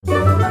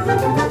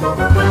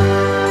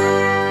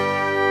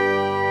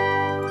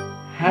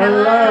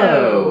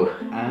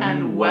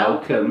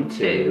welcome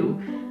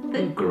to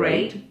the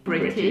Great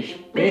British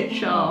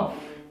Bitch Off,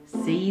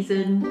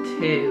 Season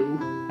 2.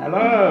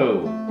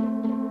 Hello!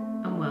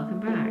 And welcome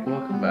back.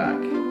 Welcome back.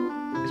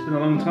 It's been a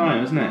long time,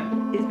 hasn't it?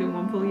 It's been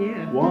 1 full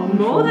year.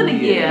 More than a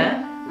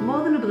year.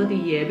 More than a bloody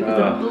year,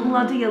 because the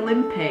bloody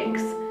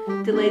Olympics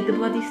delayed the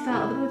bloody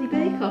start of the bloody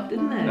Bake Off,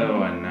 didn't they?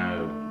 Oh, I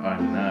know.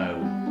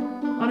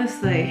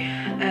 Honestly,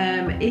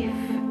 if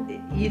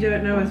you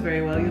don't know us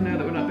very well, you'll know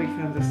that we're not big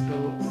fans of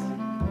sports.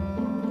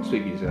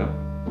 Speak for yourself.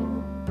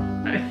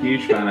 A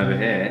huge fan over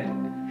here.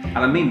 And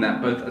I mean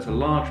that both as a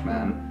large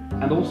man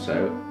and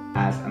also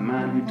as a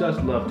man who does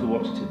love to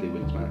watch a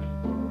Tiddlywinks match.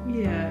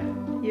 Yeah,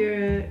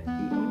 you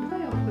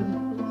play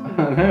often.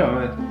 I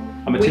know,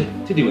 I'm a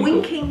Tiddlywinkle.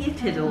 Winking your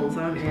tiddles,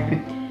 aren't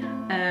you?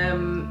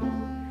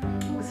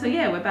 So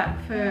yeah, we're back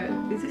for,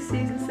 is this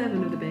season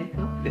 7 of the Bake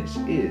Off? This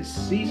is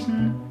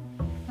season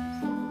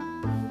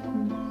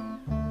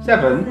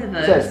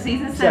 7.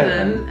 Season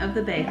 7 of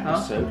the Bake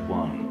Off. Episode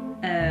 1.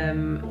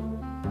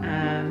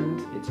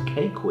 And it's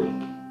Cake Week.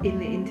 In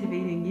the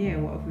intervening year,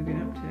 what have we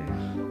been up to?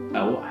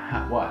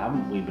 What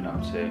haven't we been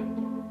up to?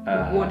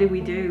 What did we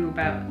do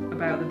about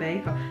the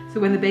Bake Off? So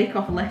when the Bake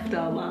Off left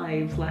our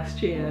lives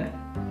last year,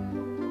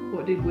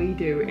 what did we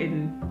do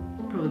in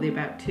probably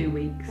about 2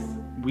 weeks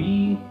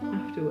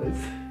afterwards?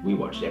 We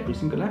watched every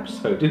single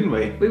episode, didn't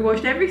we? We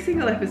watched every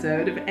single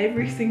episode of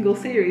every single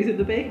series of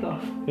the Bake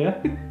Off.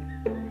 Yeah.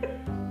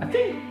 I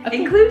think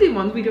including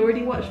ones we'd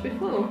already watched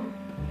before.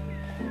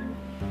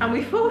 And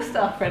we forced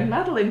our friend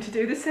Madeline to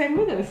do the same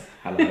with us.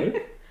 Hello.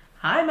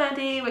 Hi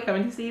Maddie, we're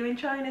coming to see you in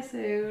China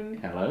soon.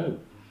 Hello.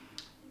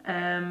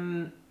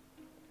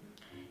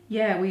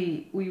 Yeah,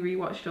 we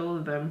rewatched all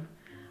of them.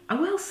 I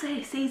will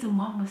say season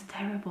 1 was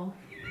terrible.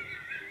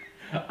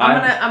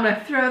 I'm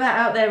gonna throw that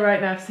out there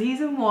right now.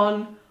 Season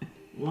 1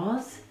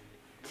 was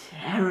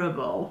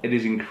terrible. It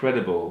is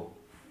incredible.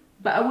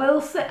 But I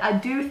will say, I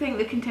do think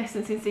the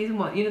contestants in season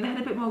 1, they had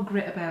a bit more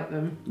grit about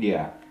them.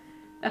 Yeah.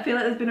 I feel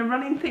like there's been a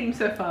running theme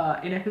so far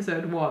in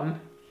episode 1.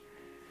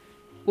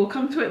 We'll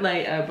come to it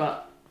later,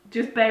 but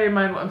just bear in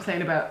mind what I'm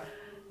saying about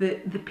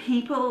the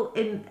people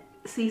in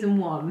season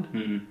 1.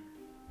 Mm-hmm.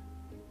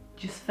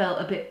 Just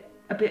felt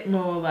a bit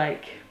more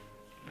like,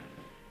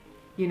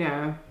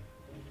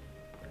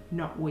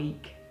 not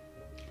weak.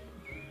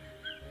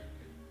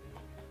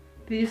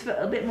 They just felt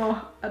a bit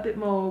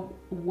more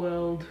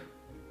world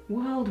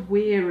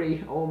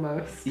weary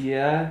almost.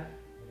 Yeah.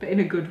 But in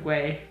a good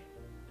way.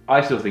 I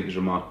still think it's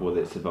remarkable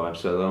that it survived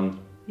so long.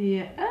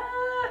 Yeah.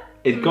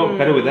 It's got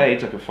better with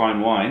age, like a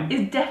fine wine.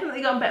 It's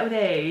definitely gotten better with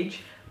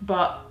age,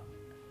 but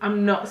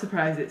I'm not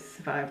surprised it's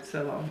survived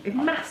so long. If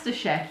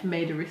MasterChef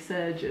made a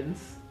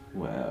resurgence...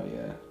 Well,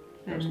 yeah.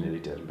 That was nearly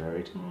dead and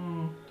buried.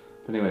 Mm.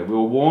 But anyway, we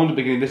were warned at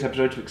the beginning of this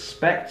episode to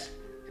expect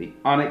the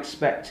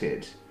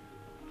unexpected.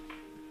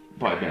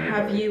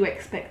 Have you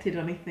expected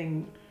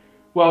anything?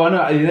 Well, I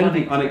know the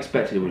only thing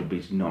unexpected would be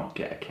to not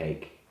get a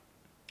cake.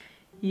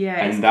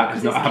 Yeah, and that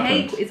has not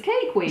happened. It's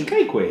Cake Week. It's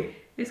Cake Week.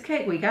 It's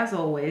Cake Week, as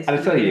always. And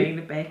I tell you,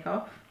 the Bake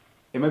Off.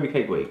 It may be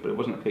Cake Week, but it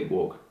wasn't a cake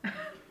walk.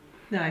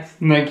 Nice.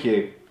 Thank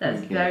you.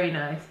 That's very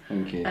nice.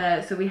 Thank you.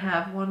 So we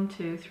have 1,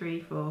 2,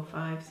 3, 4,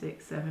 5,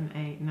 6, 7,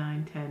 8,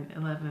 9, 10,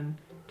 11,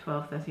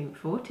 12, 13,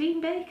 14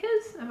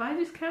 bakers? Have I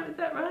just counted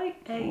that right?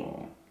 8,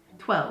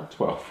 12.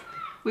 12.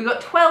 We got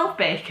 12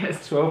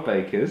 bakers. 12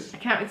 bakers. I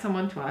counted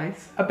someone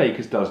twice. A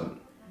baker's dozen.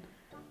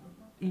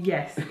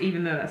 Yes,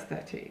 even though that's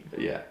 13.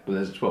 Yeah, but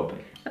there's a 12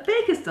 bakers. A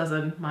baker's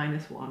dozen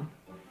minus 1.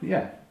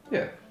 Yeah.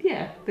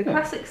 Yeah, the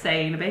classic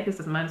saying, a baker's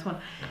dozen minus 1.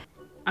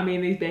 I mean,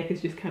 these bakers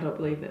just cannot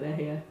believe that they're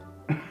here.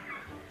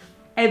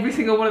 Every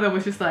single one of them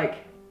was just like,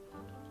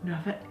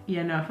 I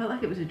felt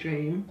like it was a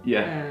dream.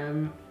 Yeah.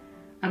 Am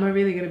I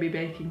really going to be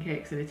baking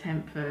cakes in a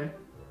tent for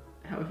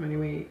however many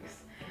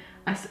weeks?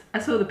 I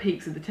saw the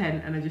peaks of the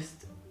tent and I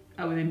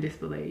was in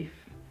disbelief.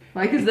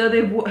 Like, as though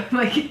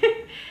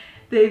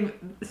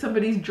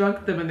somebody's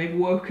drugged them and they've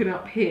woken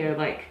up here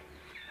like,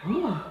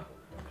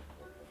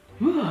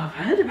 I've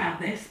heard about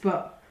this,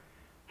 but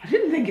I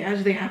didn't think it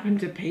actually happened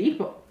to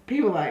people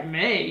like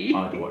me.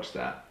 I'd watch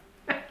that.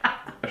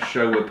 A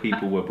show where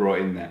people were brought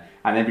in there,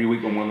 and every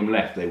week when one of them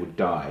left, they would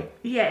die.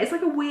 Yeah, it's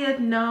like a weird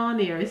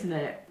Narnia, isn't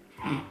it?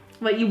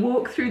 Like, you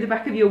walk through the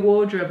back of your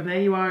wardrobe and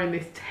there you are in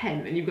this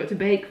tent and you've got to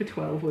bake for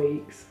 12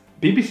 weeks.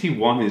 BBC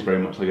One is very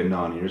much like a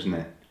Narnia, isn't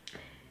it?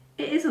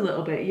 It is a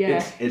little bit,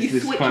 yeah. It's you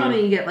switch on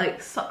and you get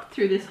like sucked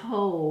through this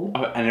hole.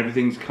 Oh, and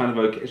everything's kind of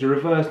okay. It's a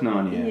reverse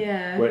Narnia.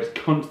 Yeah. Where it's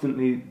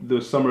constantly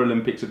the Summer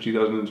Olympics of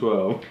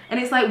 2012. And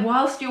it's like,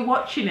 whilst you're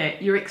watching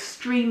it, you're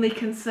extremely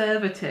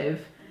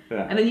conservative.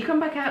 Yeah. And then you come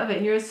back out of it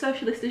and you're as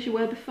socialist as you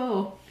were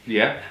before.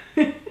 Yeah,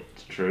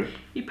 it's true.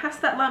 You pass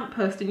that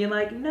lamppost and you're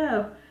like,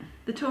 no,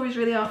 the Tories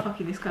really are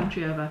fucking this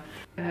country over.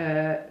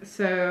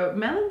 So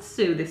Mel and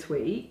Sue this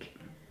week.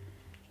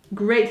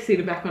 Great to see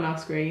them back on our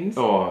screens,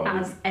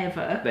 as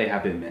ever. They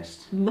have been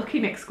missed.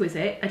 Looking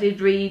exquisite. I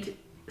did read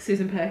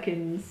Susan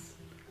Perkins'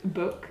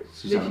 book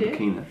Susanna this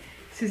year.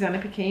 Susanna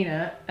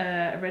Pekina.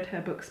 I read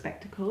her book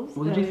Spectacles.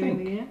 What did you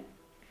think?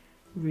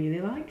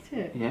 Really liked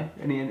it. Yeah.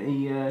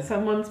 Any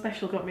Someone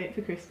special got me it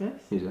for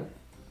Christmas. Who's that?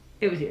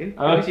 It was you.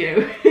 Oh. It was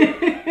you.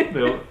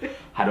 Bill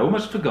had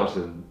almost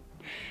forgotten.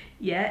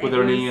 Yeah. Were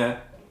there any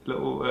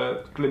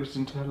little glimpses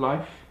into her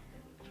life?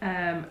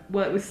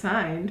 Well, it was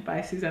signed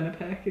by Susanna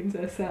Perkins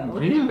herself.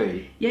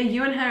 Really? Yeah,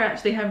 you and her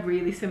actually have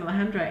really similar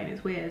handwriting.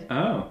 It's weird.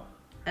 Oh.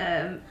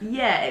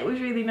 Yeah, it was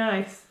really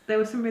nice. There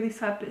were some really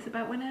sad bits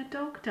about when her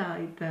dog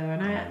died, though,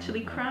 and I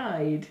actually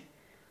cried.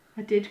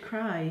 I did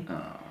cry.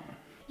 Oh.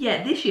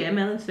 Yeah, this year,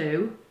 Mel and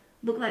Sue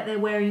look like they're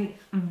wearing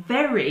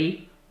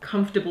very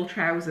comfortable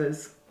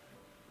trousers.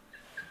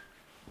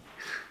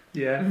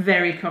 Yeah.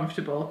 Very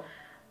comfortable.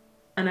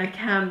 And I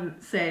can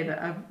say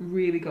that I've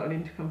really gotten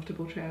into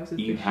comfortable trousers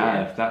You this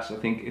have. year. That's, I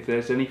think, if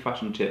there's any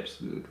fashion tips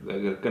that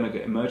are going to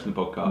get emerged in the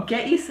podcast.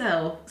 Get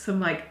yourself some,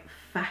 like,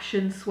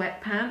 fashion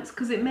sweatpants,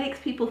 because it makes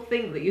people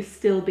think that you're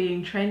still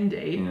being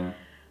trendy. Yeah.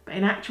 But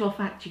in actual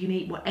fact, you can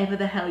eat whatever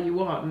the hell you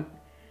want,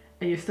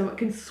 and your stomach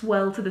can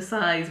swell to the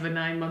size of a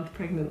 9-month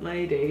pregnant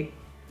lady.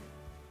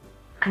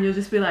 And you'll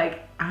just be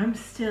like, I'm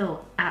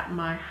still at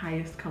my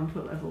highest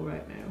comfort level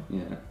right now.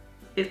 Yeah.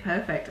 It's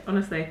perfect,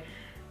 honestly.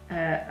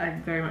 I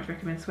very much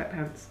recommend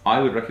sweatpants. I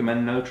would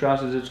recommend no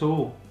trousers at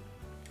all.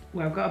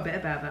 Well, I've got a bit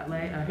about that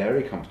later.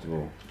 Very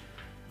comfortable.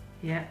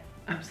 Yeah,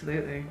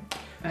 absolutely.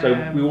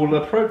 So we will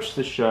approach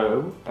the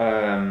show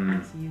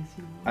As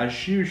usual.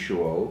 as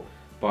usual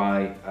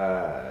by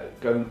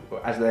going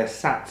as they're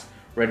sat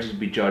ready to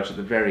be judged at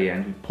the very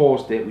end. We've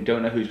paused it. We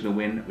don't know who's going to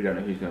win. We don't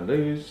know who's going to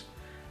lose.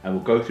 And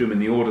we'll go through them in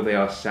the order they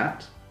are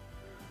sat.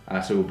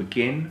 So we'll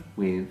begin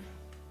with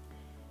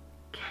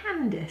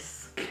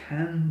Candice.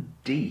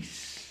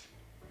 Candice.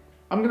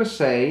 I'm going to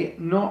say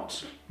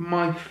not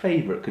my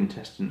favourite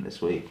contestant this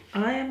week.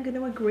 I am going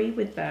to agree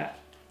with that.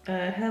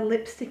 Her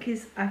lipstick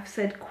is, I've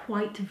said,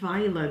 quite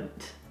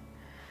violent.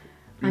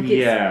 Like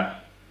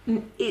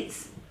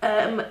it's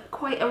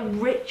quite a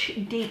rich,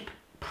 deep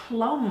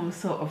plum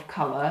sort of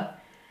colour,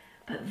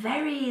 but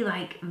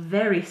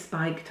very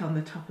spiked on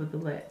the top of the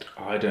lip.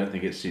 I don't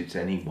think it suits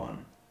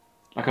anyone.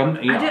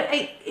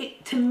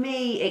 To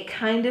me, it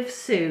kind of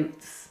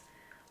suits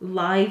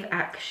live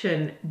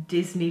action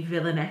Disney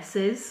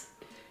villainesses.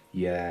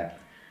 Yeah.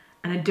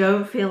 And I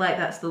don't feel like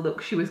that's the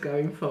look she was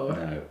going for.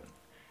 No.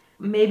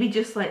 Maybe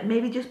just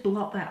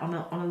blot that on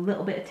a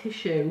little bit of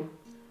tissue.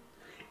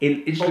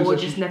 It's Or like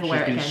just she's never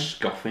wear it been again.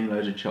 scoffing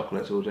loads of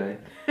chocolates all day.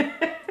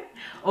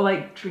 Or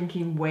like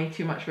drinking way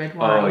too much red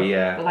wine. Oh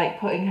yeah. But like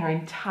putting her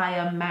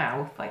entire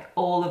mouth, like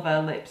all of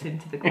her lips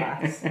into the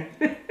glass.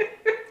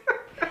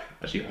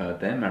 As you heard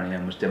there,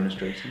 Marianne was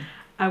demonstrating.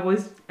 I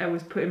was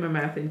putting my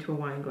mouth into a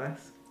wine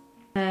glass.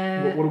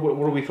 What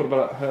do we thought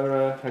about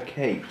her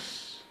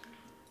cakes?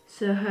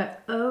 So her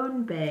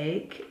own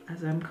bake,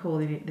 as I'm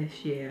calling it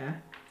this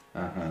year,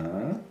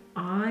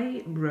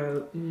 I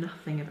wrote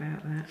nothing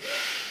about that.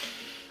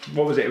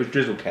 What was it? It was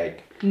drizzle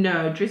cake.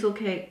 No, drizzle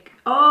cake.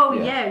 Oh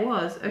Yeah. yeah, it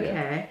was.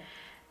 Okay.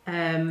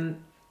 Yeah.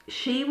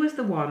 She was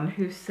the one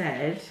who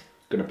said,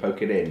 Gonna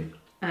poke it in.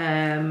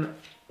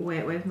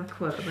 where's my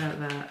quote about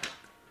that?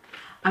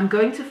 I'm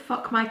going to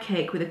fuck my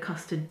cake with a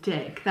custard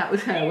dick. That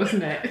was her,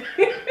 wasn't it?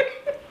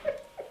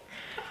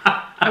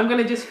 I'm going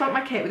to just fuck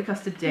my cake with a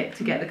custard dick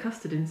to get the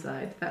custard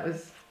inside. That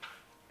was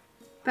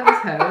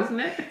her, wasn't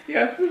it?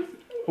 Yeah.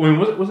 I mean,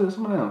 was it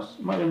someone else?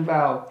 It might have been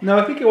Val. No,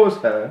 I think it was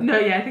her. No,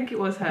 yeah, I think it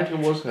was her. I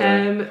think it was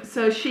her.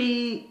 So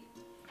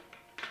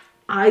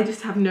I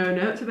just have no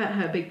notes about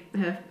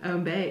her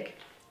own bake.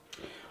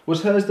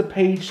 Was hers the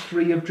page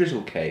 3 of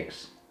drizzle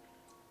cakes?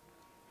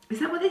 Is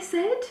that what they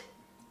said?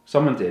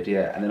 Someone did,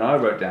 yeah. And then I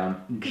wrote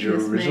down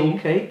drizzle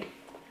cake.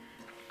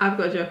 I've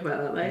got a joke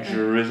about that later.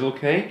 Drizzle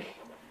cake.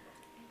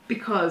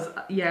 Because,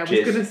 I was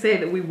going to say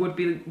that we would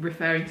be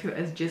referring to it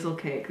as jizzle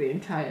cake the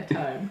entire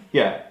time.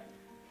 Yeah.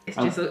 It's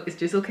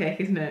jizzle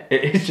cake, isn't it?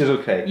 It is drizzle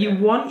cake. You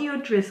want your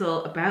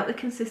drizzle about the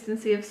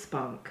consistency of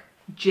spunk.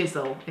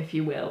 Jizzle, if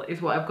you will,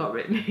 is what I've got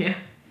written here.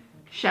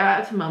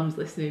 Shout out to mums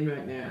listening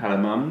right now. Hello,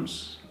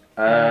 mums.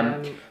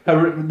 The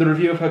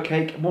review of her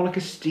cake, more like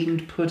a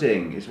steamed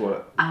pudding, is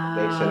what they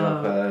said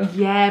of her.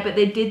 Yeah, but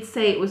they did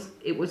say it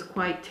was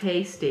quite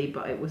tasty,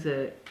 but it was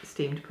a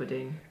steamed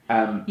pudding.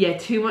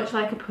 Too much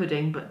like a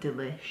pudding, but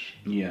delish.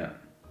 Yeah.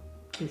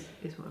 Is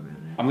what I wrote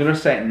there. I'm going to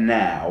say it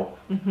now,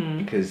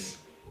 because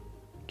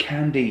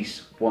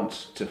Candice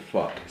wants to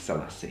fuck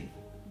Selassie.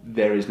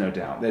 There is no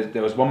doubt.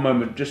 There was one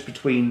moment just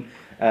between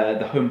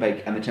the home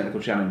bake and the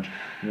technical challenge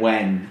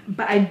when...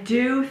 But I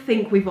do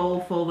think we've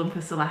all fallen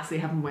for Selassie,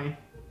 haven't we?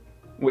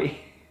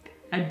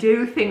 I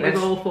do think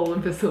we've all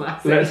fallen for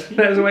Selassie. Let's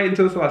wait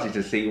until Selassie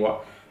to see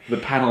what the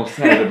panel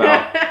said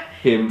about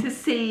him. To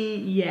see,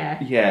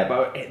 yeah. Yeah,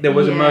 but there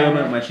was a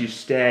moment when she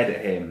stared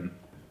at him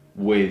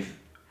with...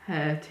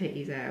 her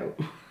titties out.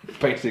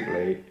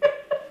 Basically.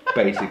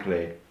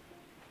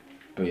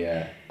 But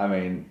yeah, I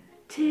mean...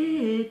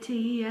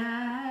 Titty eyes.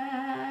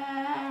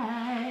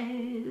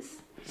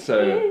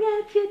 So... You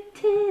got your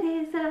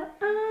titties out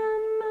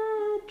on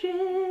my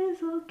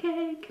drizzle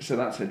cake. So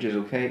that's a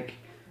drizzle cake.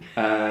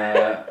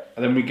 And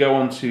then we go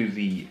on to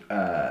the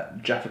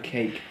Jaffa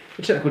cake.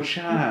 technical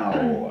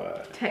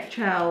chow. Tech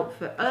chow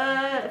for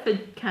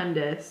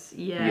Candice.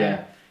 Yeah.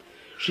 Yeah.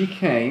 She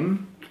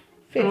came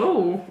 5th.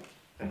 Oh,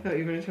 I thought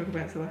you were going to talk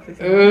about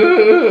Celeste.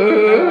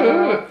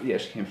 Yeah,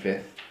 she came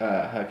 5th.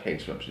 Her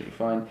cakes were absolutely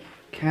fine.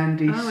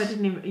 Candy. Oh, I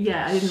didn't even.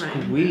 Yeah, I didn't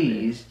write.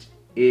 Squeezed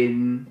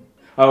in.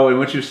 Oh, and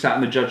when she was sat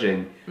in the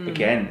judging,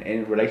 again,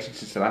 in relation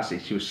to Selassie,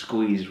 she was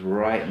squeezed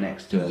right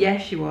next to her.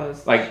 Yes, she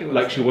was.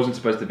 Like she wasn't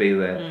supposed to be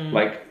there.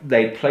 Like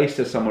they placed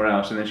her somewhere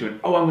else, and then she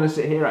went, "Oh, I'm going to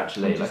sit here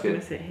actually." I'm just going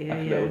to sit here. Like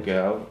a little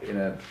girl in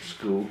a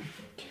school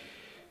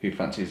who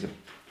fancies a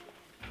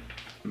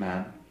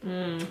man.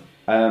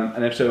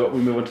 And then so we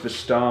move on to the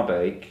Star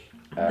Bake.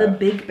 The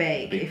Big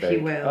Bake, if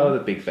you will. Oh,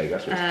 the Big Bake.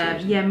 That's what it's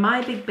called. Yeah,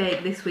 my Big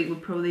Bake this week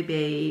would probably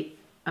be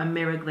a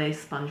mirror glazed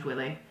sponge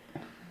willy.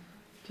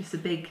 Just a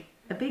big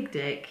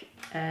dick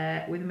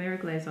with a mirror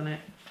glaze on it.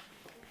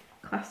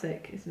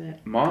 Classic, isn't it?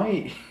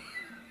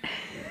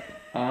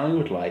 I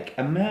would like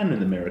a man in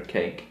the mirror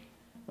cake,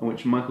 in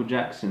which Michael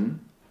Jackson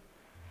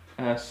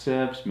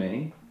serves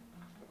me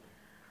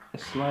a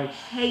slice. I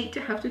hate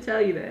to have to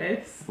tell you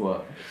this.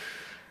 What?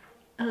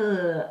 I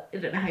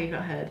don't know how you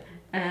got heard.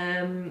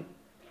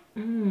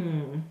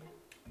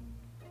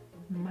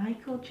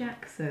 Michael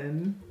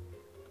Jackson.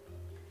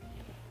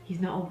 He's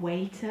not a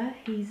waiter.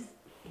 He's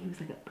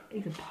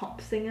a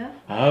pop singer.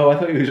 Oh, I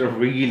thought he was a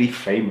really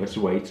famous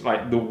waiter,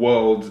 like the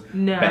world's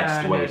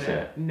best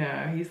waiter.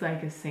 No, he's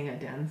like a singer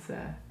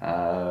dancer.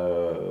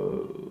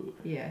 Oh.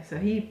 Yeah, so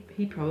he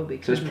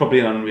probably. So it's probably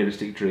an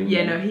unrealistic dream.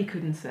 Yeah, no, he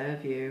couldn't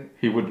serve you.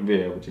 He wouldn't be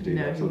able to do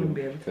that. No, he wouldn't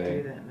be able to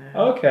do that.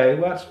 No. Okay,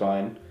 well that's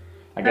fine.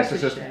 I guess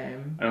it's just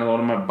shame. another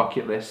one of my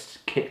bucket lists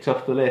kicked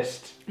off the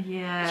list.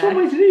 Yeah. That's one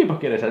way to do your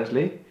bucket list,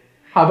 actually.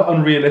 Have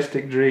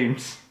unrealistic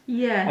dreams.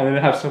 Yeah. And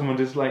then have someone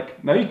just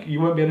like, no,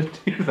 you won't be able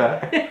to do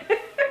that.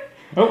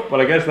 Oh,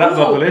 well, I guess that's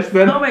off the list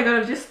then. Oh my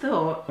god, I've just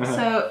thought.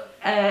 So,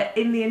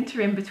 in the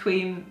interim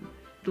between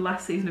the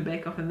last season of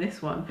Bake Off and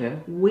this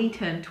one, we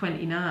turned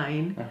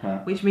 29,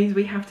 which means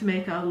we have to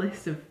make our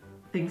list of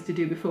things to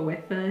do before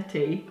we're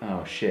 30.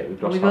 Oh shit,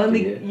 we've lost half a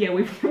year. Yeah,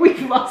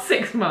 we've lost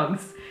 6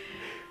 months.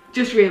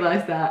 Just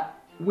realised that.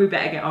 We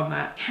better get on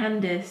that.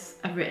 Candice,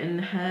 I've written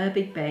her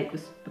Big Bake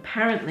was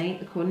apparently,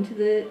 according to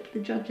the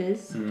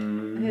judges,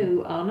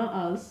 who are not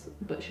us,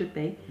 but should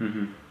be,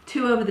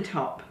 too over the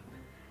top.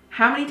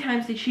 How many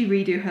times did she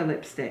redo her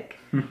lipstick?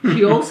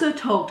 She also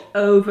talked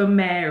over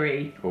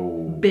Mary.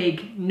 Oh.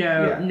 Big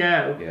no.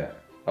 Yeah,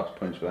 lots of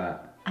points for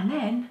that. And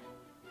then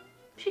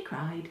she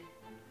cried.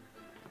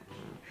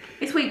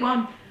 It's week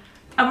 1.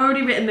 I've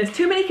already written there's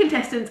too many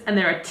contestants and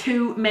there are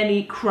too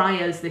many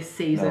criers this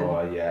season.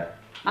 Oh, yeah.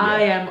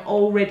 I am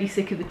already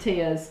sick of the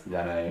tears. I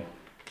know.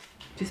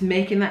 Just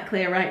making that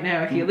clear right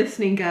now. If you're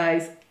listening,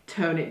 guys,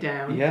 tone it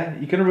down. Yeah,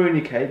 you're going to ruin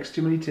your cakes.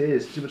 Too many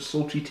tears. Too much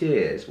salty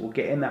tears. We'll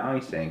get in that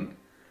icing.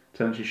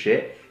 Turn to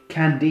shit.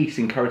 Candice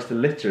encouraged the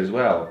litter as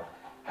well.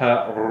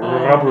 Her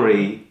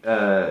rubbery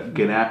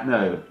Genoese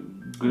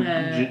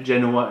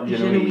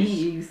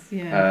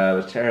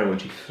was terrible.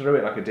 And she threw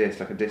it like a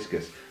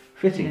discus.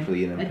 Fitting for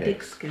the Olympics. A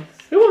discus.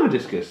 Who won a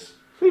discus?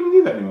 I don't even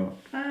do that anymore.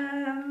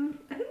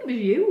 I think it was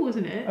you,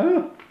 wasn't it?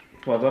 Oh,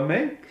 well done,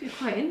 me. Because you're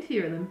quite into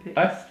your Olympics.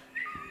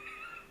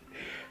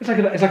 It's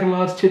like a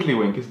large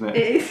tiddlywink, isn't it?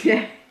 It is,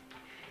 yeah.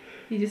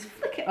 You just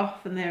flick it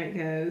off and there it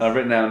goes. I've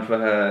written down for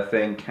her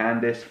thing,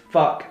 Candice,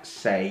 fuck's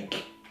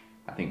sake.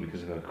 I think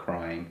because of her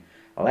crying.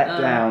 Let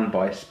down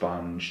by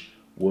sponge,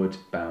 would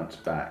bounce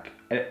back.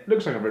 And it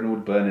looks like I've written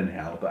would burn in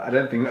hell, but I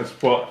don't think that's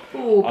what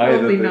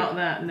probably not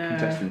that, no.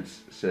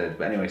 contestants said.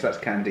 But anyway, so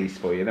that's Candice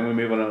for you. Then we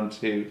move on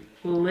to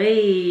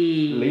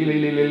Lee.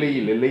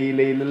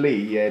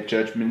 Lee. Yeah,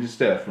 Judge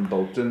Minister from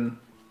Bolton.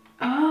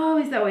 Oh,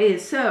 is that what it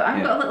is? So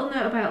I've got a little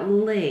note about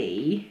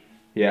Lee.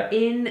 Yeah.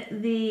 In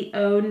the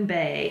Own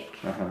Bake,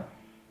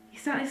 he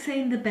started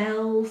saying the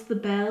bells.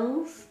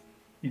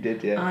 You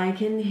did, yeah. I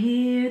can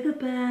hear the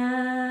bells.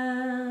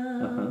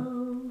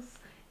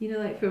 You know,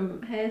 like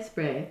from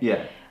Hairspray.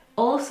 Yeah.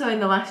 Also, in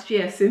the last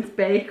year, since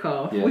Bake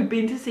Off, we've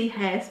been to see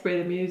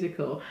Hairspray the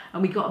musical,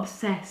 and we got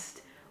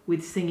obsessed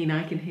with singing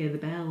I Can Hear the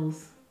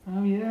Bells.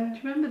 Oh, yeah. Do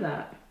you remember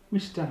that? We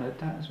still heard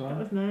that as well. That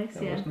was nice,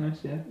 That was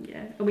nice, yeah.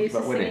 Yeah. And we used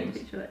to sing weddings.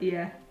 to each other.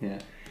 Yeah. Yeah.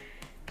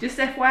 Just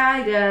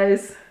FYI,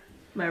 guys,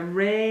 my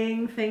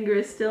ring finger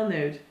is still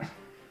nude.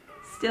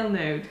 Still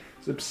nude.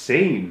 It's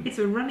obscene. It's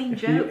a running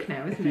joke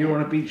now, isn't it? If you were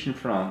on a beach in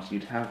France,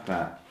 you'd have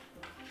that.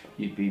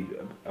 You'd be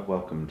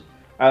welcomed.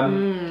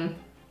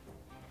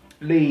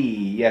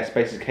 Lee, yes,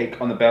 bases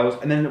cake on the bells,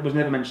 and then it was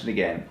never mentioned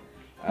again.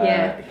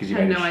 Yeah, because I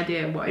had no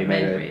idea what it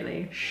meant,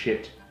 really.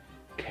 Shit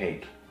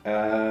cake.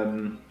 I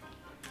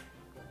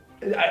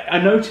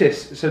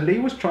noticed, so Lee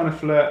was trying to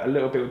flirt a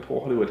little bit with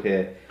poor Hollywood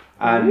here,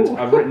 and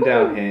I've written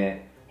down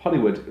here,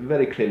 Hollywood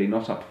very clearly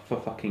not up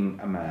for fucking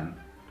a man.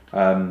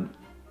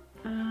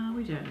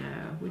 We don't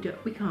know.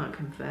 We can't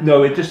confirm.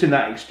 No, it's just in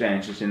that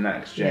exchange.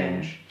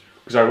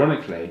 Because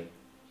ironically,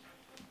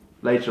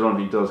 later on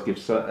he does give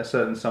a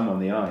certain someone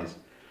the eyes.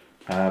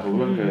 But we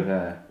won't go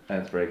there.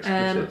 That's very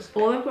explicit.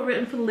 All I've got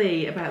written for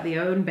Lee about the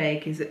own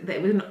bake is that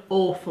it was an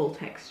awful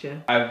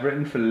texture. I've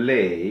written for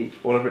Lee,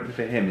 all I've written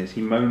for him is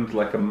he moans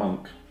like a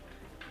monk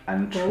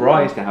and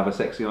tries to have a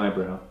sexy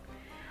eyebrow.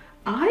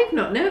 I've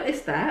not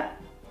noticed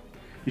that.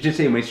 You should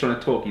see him when he's trying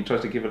to talk, he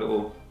tries to give it a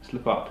little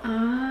slip up.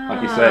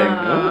 Like he's saying,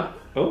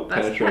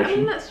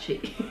 penetration. That's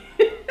cheeky.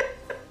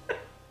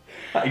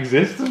 That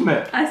exists, doesn't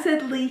it? I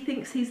said Lee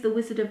thinks he's the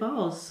Wizard of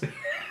Oz.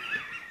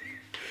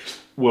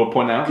 We'll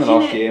point out that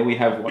last year we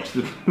have watched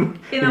the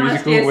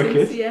musical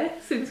Wicked.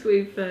 Since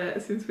we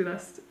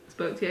last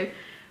spoke to you.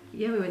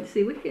 Yeah, we went to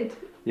see Wicked.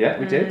 Yeah,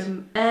 we did.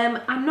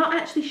 I'm not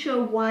actually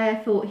sure why I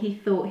thought he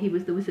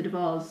was the Wizard of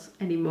Oz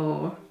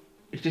anymore.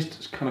 It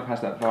just kind of has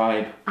that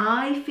vibe.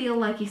 I feel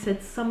like he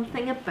said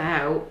something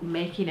about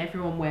making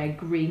everyone wear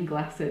green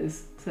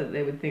glasses so that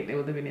they would think they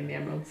were living in the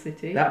Emerald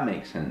City. That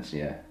makes sense,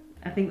 yeah.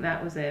 I think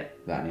that was it.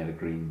 That and he had a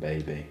green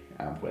baby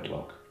out of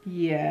wedlock.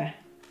 Yeah.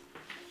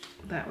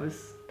 That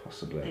was...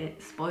 Possibly.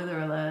 It.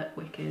 Spoiler alert,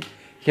 Wicked.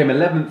 He came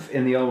 11th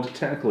in the old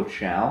technical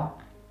chow.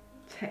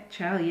 Tech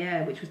chow,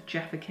 yeah, which was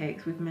Jaffa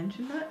Cakes. We've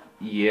mentioned that.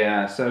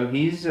 Yeah, so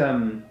he's his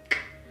were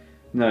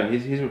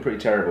pretty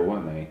terrible,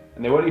 weren't they?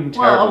 And they weren't even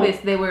terrible. Well,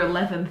 obviously they were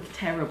 11th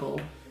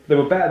terrible. They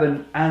were better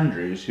than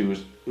Andrews, who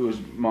was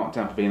marked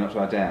down for being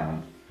upside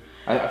down.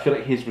 I feel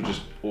like his were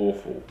just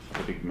awful,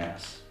 a big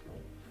mess.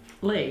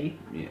 Lee.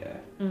 Yeah.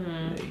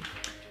 Lee.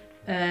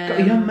 Got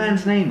a young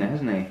man's name there,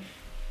 hasn't he?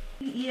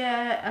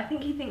 Yeah, I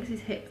think he thinks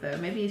he's hip though.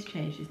 Maybe he's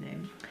changed his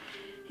name.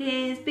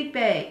 His big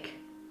bake,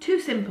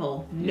 too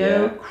simple.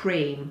 No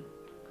cream.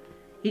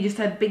 He just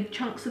had big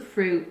chunks of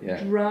fruit,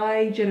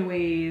 dry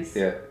Genoese.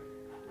 Yeah.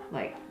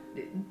 Like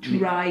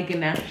dry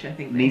ganache, I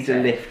think. Needs a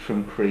lift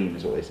from cream,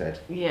 is what they said.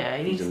 Yeah,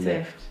 he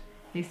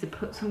needs to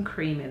put some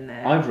cream in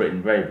there. I've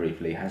written very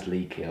briefly, has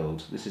Lee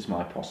killed? This is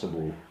my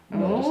possible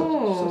murder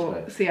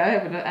suspect. See, I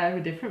have a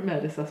different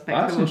murder suspect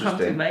That's who we'll come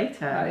to interesting.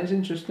 later. That is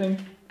interesting.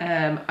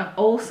 I've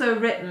also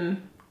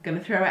written, going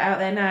to throw it out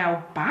there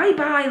now,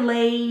 bye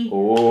Lee,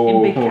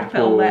 in big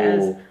capital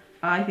letters.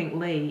 I think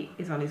Lee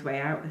is on his way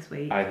out this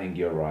week. I think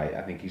you're right.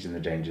 I think he's in the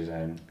danger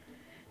zone.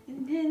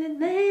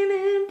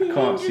 I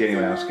can't see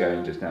anyone else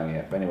going just now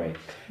yet. But anyway,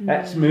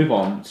 let's move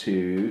on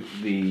to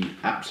the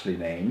aptly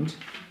named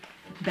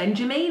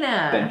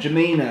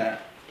Benjamina.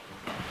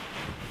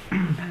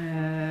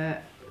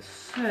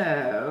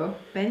 So,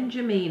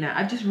 Benjamina,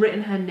 I've just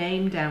written her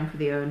name down for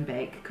the own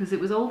bake because it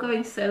was all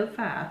going so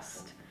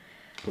fast.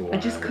 I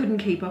just couldn't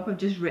keep up. I've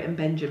just written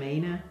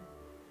Benjamina.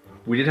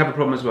 We did have a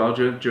problem as well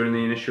during the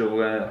initial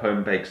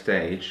home bake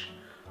stage.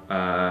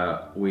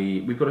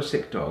 We've got a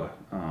sick dog.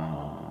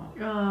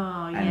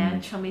 Oh yeah,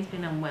 Chummy's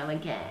been unwell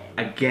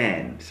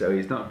again. So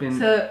he's not been.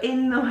 So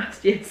in the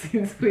last year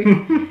since we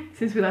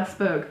last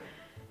spoke,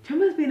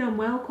 Chummy's been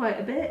unwell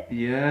quite a bit.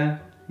 Yeah.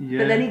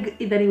 But then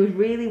he was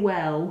really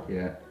well.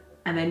 Yeah.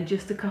 And then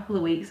just a couple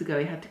of weeks ago,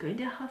 he had to go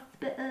into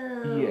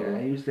hospital.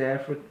 Yeah, he was there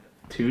for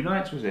 2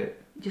 nights, was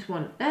it? Just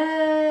one.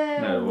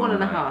 No,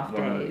 1.5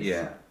 days.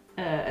 Yeah.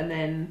 And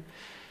then,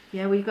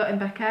 we got him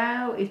back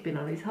out. He's been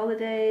on his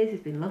holidays.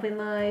 He's been loving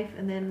life,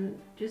 and then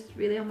just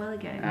really unwell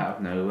again. Out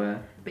of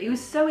nowhere. But he was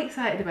so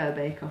excited about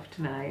the Bake Off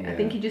tonight. Yeah. I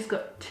think he just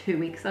got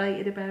too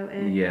excited about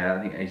it. Yeah,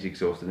 I think he's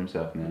exhausted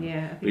himself now.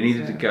 Yeah, I think we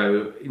needed to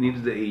go. He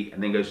needed to eat,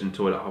 and then goes to the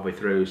toilet halfway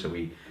through. So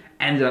we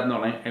ended up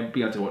not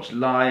being able to watch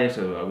live,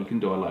 so we can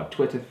do a live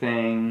Twitter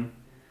thing.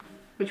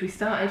 Which we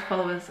started.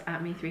 Follow us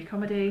at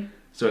Me3Comedy.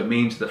 So it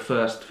means the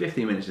first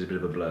 15 minutes is a bit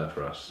of a blur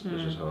for us,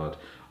 which is hard.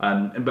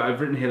 But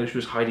I've written here that she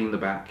was hiding in the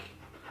back,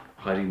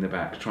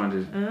 trying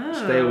to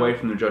stay away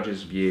from the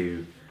judge's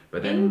view.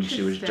 But then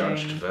she was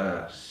judged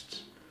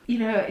first. You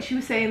know, she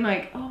was saying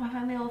like, "Oh, my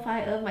family all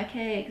fight over my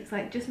cake." It's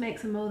like, just make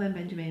some more then,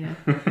 Benjamina.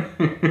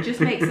 just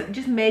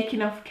make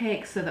enough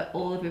cakes so that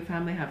all of your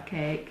family have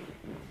cake.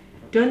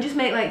 Don't just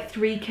make like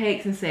 3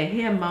 cakes and say,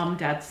 "Here, mum,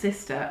 dad,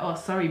 sister." Oh,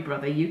 sorry,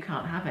 brother, you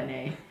can't have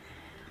any.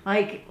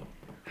 Like,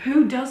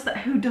 who does that?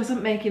 Who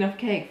doesn't make enough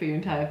cake for your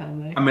entire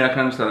family? I mean, I can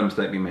understand a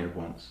mistake being made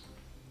once.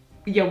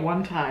 Yeah,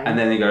 one time. And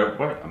then they go,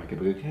 right, I'll make a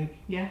bigger cake.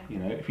 Yeah. You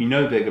know, if you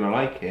know they're going to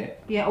like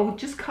it. Yeah, or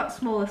just cut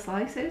smaller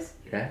slices.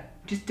 Yeah.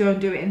 Just don't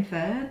do it in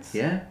thirds.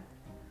 Yeah.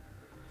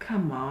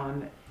 Come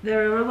on.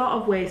 There are a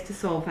lot of ways to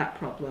solve that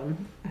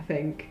problem, I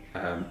think.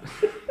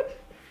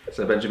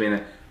 So,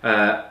 Benjamina,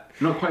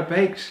 not quite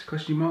baked, ?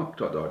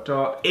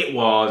 It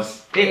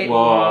was. It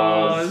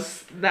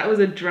was. That was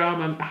a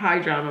high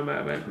drama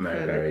moment.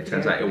 Very.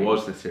 Turns out it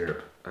was the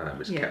syrup.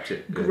 Which kept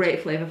it good.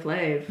 Great Flavor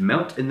Flav.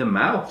 Melt in the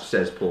mouth,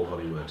 says Paul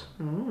Hollywood.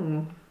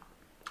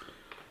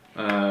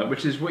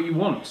 Which is what you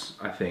want,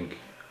 I think.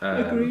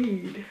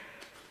 Agreed.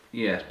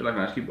 Yes, but like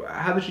I ask you,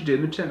 how did she do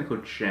in the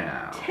technical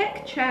chow?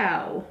 Tech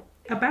chow.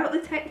 About the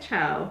tech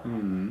chow.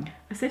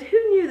 I said, who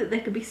knew that there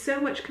could be so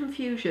much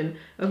confusion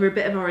over a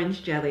bit of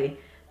orange jelly?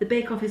 The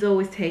Bake Off is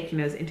always taking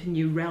us into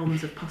new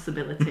realms of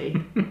possibility.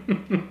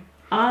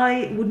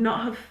 I would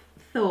not have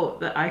thought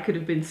that I could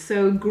have been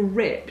so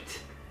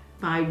gripped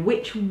by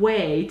which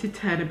way to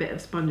turn a bit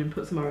of sponge and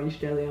put some orange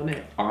jelly on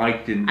it. I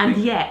didn't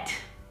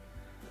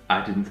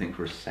think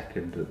for a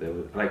second that there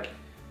was, like,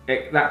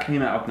 that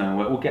came out of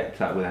nowhere. We'll get to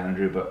that with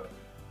Andrew, but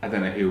I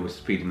don't know who was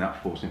feeding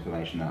that false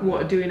information out.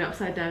 What, doing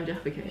upside down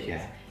Jaffa cakes?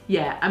 Yeah.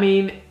 Yeah, I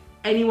mean,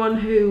 anyone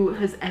who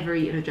has ever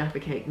eaten a Jaffa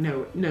cake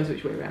knows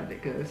which way around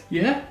it goes.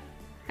 Yeah?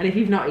 And if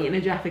you've not eaten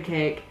a Jaffa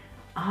cake,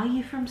 are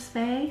you from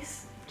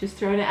space? Just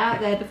throwing it out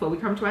there before we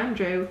come to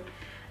Andrew.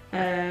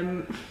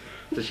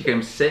 So she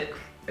came sixth,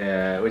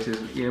 which is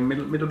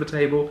middle of the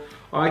table.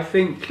 I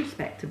think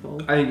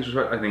Respectable. I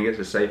think it's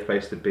a safe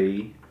place to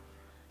be.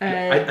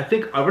 I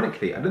think,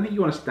 ironically, I don't think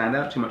you want to stand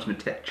out too much in the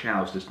tech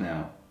chows just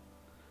now,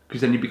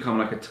 because then you become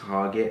like a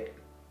target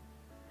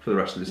for the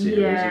rest of the series.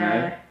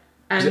 Yeah.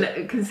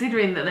 And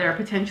considering that there are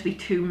potentially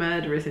 2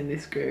 murderers in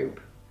this group.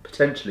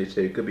 Potentially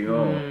 2, could be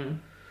more.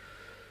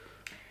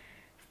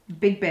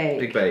 Big Bake.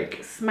 Big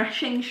Bake.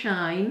 Smashing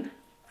Shine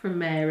from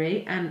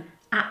Mary and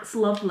At's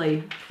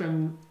Lovely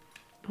from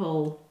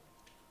Paul.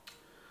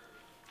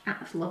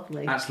 At's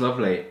Lovely. That's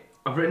lovely.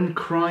 I've written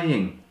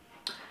crying.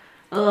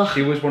 Ugh,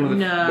 She was one of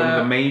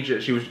the major.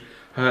 She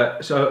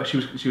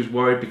was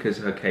worried because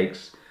her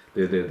cakes,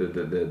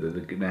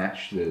 the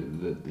ganache,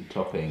 the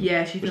topping.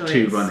 Yeah, she was thought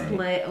too it runny.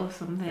 split or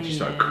something. And she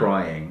started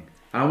crying.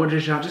 I wanted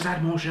to shout, just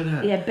add more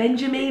sugar. Yeah,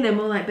 Benjamina,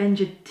 more like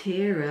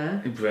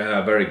Benjatira.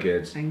 Very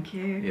good. Thank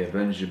you. Yeah,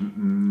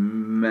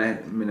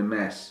 Benjamin a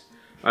mess.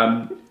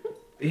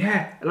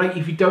 Yeah, like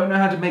if you don't know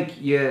how to make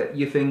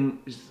your thing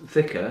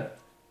thicker,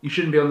 you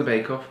shouldn't be on the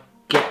Bake Off.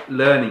 Get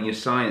learning your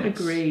science.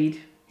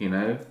 Agreed. You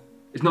know,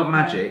 it's not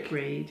magic.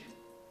 Agreed.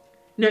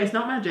 No, it's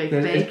not magic.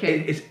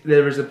 Baking.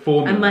 There is a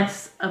formula.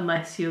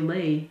 Unless you're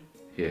Lee,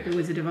 Yeah. the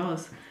Wizard of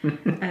Oz.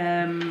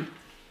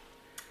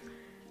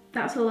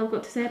 That's all I've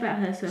got to say about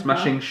her so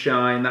Smashing far.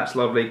 Shine, that's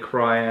lovely.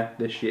 Crier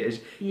this year is.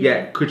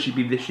 Yeah, could she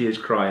be this year's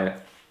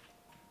Crier?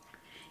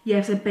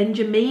 Yeah, so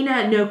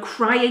Benjamina, no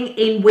crying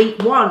in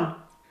week 1. I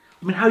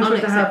mean, how are you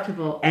supposed to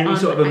have any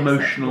sort of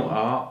emotional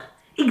arc?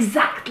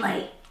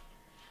 Exactly.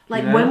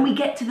 Like when we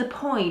get to the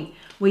point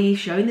where you're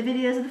showing the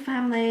videos of the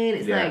family and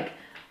it's like,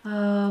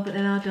 oh, but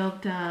then our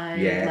dog died.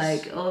 Yes.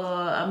 Like,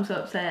 oh, I'm so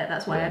upset.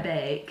 That's why I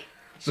bake.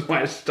 That's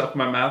why I stuff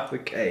my mouth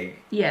with cake.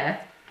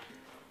 Yeah.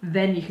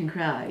 Then you can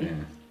cry. Yeah.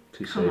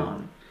 Too Come soon.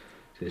 on.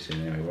 Too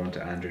soon. Anyway, we're on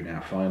to Andrew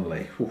now,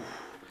 finally. Oof.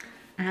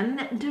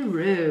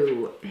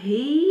 Andrew.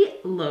 He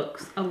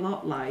looks a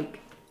lot like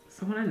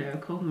someone I know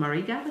called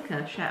Murray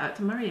Gallagher. Shout out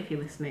to Murray if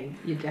you're listening.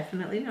 You're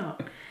definitely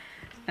not.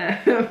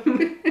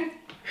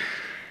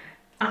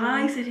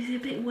 I said he's a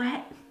bit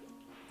wet.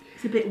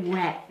 He's a bit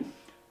wet.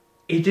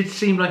 It did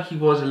seem like he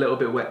was a little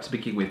bit wet to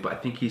begin with, but I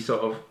think he has.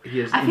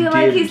 I feel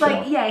like he's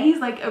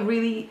like a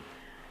really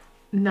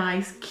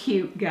nice,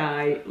 cute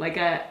guy. Like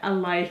I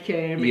like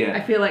him. Yeah.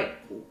 I feel like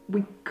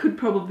we could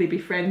probably be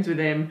friends with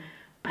him,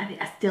 but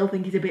I still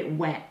think he's a bit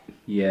wet.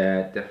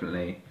 Yeah,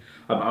 definitely.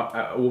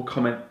 I will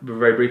comment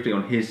very briefly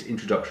on his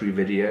introductory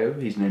video.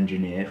 He's an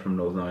engineer from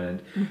Northern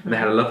Ireland, and they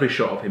had a lovely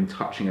shot of him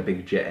touching a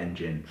big jet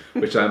engine,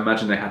 which I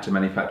imagine they had to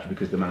manufacture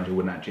because the manager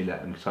wouldn't actually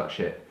let them touch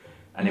it.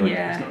 And they went,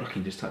 it's not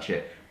looking, just touch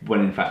it.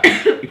 When in fact,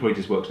 he probably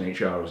just works in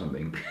HR or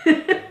something.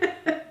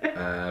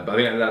 But I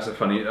think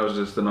that was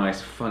just a nice,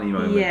 funny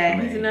moment. Yeah,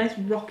 for me. he's a nice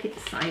rocket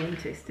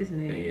scientist,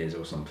 isn't he? He is,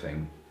 or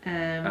something.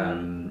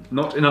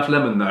 Not enough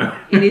lemon though.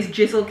 In his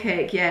jizzle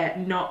cake,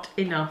 not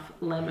enough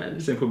lemon.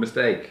 Simple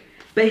mistake.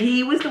 But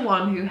he was the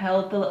one who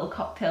held the little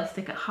cocktail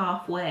stick at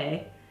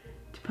halfway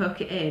to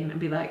poke it in and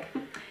be like,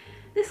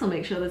 this will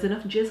make sure there's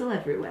enough jizzle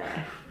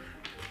everywhere.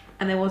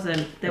 And there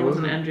wasn't,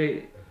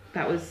 Andrew.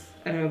 That was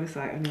an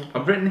oversight on your part.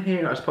 I've written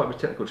here as part of a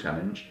technical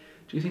challenge,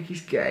 do you think he's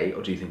gay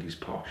or do you think he's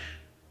posh?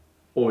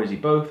 Or is he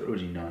both or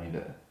is he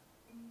neither?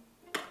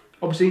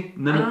 Obviously,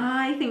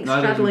 I think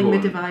straddling the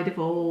divide of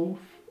all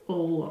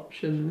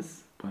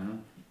options. Well,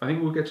 I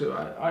think we'll get to...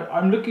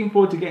 I'm looking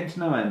forward to getting to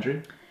know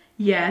Andrew.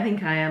 Yeah, I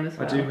think I am as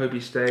well. I do hope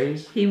he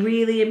stays. He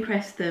really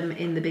impressed them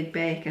in the Big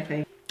Bake, I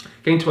think.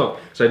 Game 12.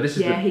 So this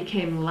is he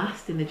came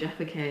last in the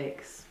Jaffa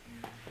Cakes.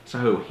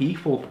 So he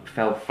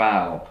fell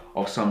foul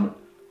of some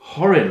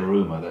horrid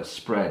rumour that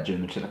spread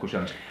during the technical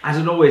challenge, as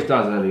it always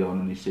does early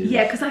on in these series.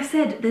 Yeah, because I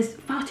said there's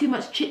far too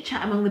much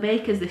chit-chat among the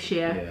bakers this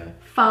year. Yeah.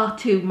 Far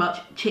too much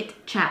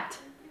chit-chat.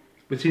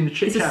 Between the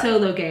chit-chat... It's a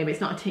solo game,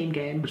 it's not a team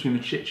game. Between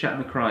the chit-chat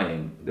and the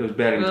crying, there was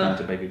barely time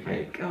to bake a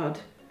cake.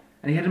 God.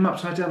 And he had him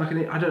upside down, like,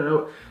 I don't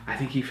know, I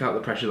think he felt the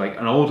pressure, like,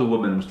 an older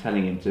woman was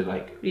telling him to,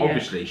 like,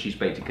 obviously she's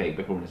baked a cake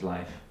before in his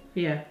life.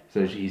 Yeah.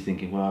 So he's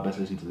thinking, well, I better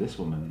listen to this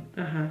woman.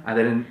 Uh-huh. And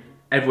then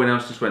everyone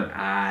else just went,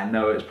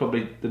 no, it's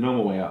probably the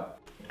normal way up.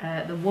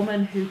 The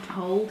woman who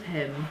told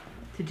him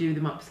to do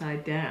them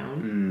upside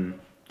down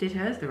did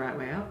hers the right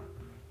way up.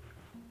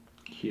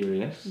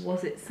 Curious.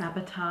 Was it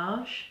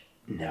sabotage?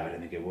 No, I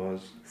don't think it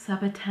was.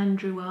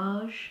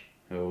 Sabotandrouage?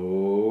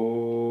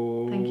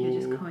 Oh. Thank you, I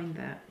just coined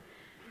that.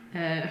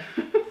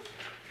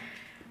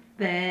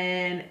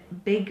 Then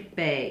Big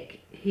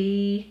Bake.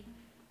 He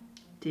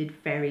did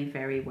very,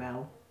 very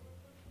well.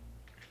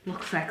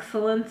 Looks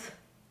excellent.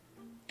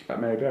 That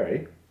Mary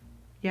Berry?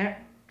 Yeah.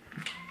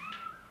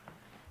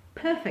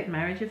 Perfect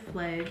marriage of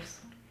flavors.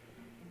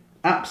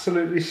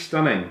 Absolutely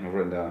stunning, I've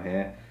written down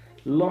here.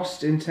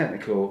 Lost in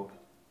technical.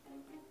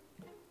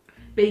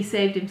 But he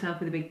saved himself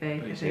with a big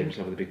bake. He saved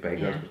himself with a big bake.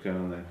 Yeah. That's what's going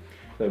on there.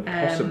 So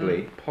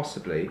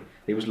possibly,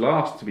 he was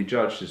last to be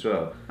judged as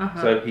well.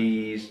 So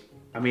he's,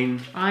 I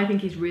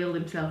think he's reeled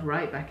himself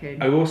right back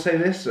in. I will say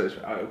this,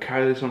 I'll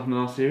carry this on from the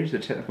last series, the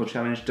technical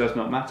challenge does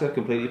not matter,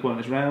 completely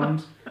pointless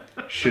round,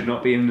 should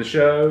not be in the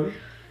show.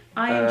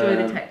 I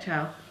enjoy the tech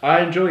chow.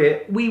 I enjoy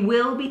it. We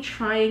will be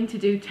trying to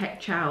do tech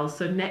chows,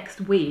 so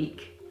next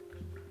week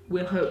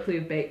we'll hopefully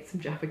have baked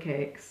some Jaffa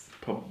cakes.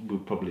 We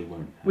probably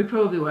won't. We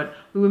probably won't.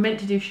 We were meant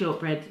to do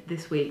shortbread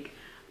this week,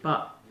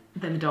 but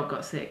then the dog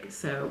got sick,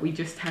 so we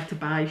just had to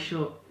buy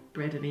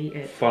shortbread and eat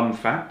it. Fun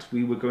fact,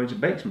 we were going to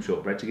bake some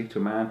shortbread to give to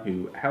a man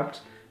who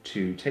helped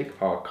to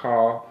take our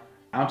car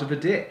out of a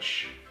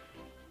ditch.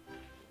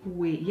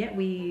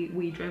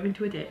 We drove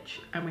into a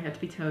ditch and we had to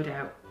be towed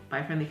out by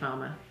a friendly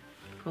farmer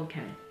called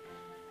Kenneth.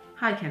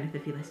 Hi Kenneth,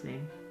 if you're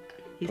listening.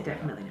 He's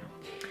definitely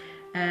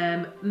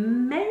not.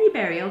 Mary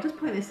Berry, I'll just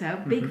point this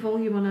out, big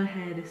volume on her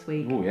hair this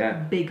week. Oh yeah.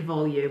 Big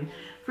volume.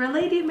 For a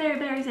lady of Mary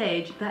Berry's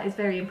age, that is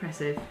very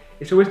impressive.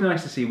 It's always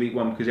nice to see week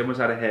 1 because everyone's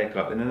had a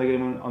haircut and then they're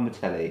going on the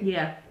telly.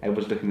 Yeah.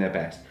 Everyone's looking their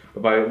best.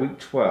 But by week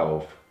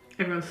 12...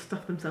 Everyone's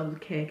stuffed themselves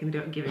with cake and they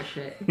don't give a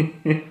shit.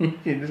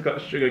 They've just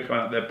got sugar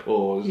coming out their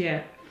pores.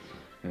 Yeah.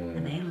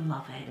 And they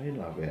love it. They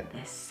love it.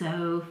 They're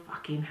so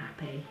fucking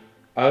happy.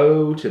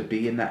 Oh, to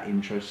be in that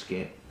intro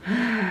skit.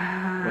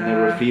 When they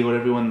reveal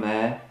everyone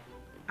there.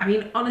 I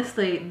mean,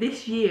 honestly,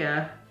 this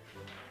year,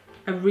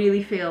 I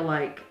really feel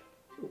like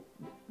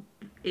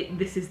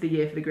this is the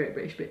year for the Great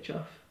British Bitch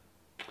Off.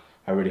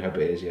 I really hope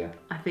it is, yeah.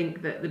 I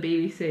think that the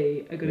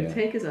BBC are going to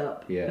take us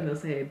up and they'll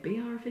say, be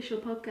our official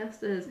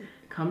podcasters,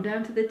 come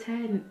down to the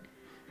tent,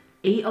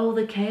 eat all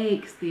the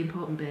cakes, the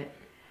important bit.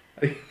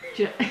 This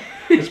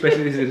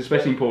is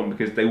especially important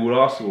because they will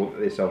ask all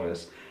this of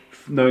us,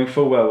 knowing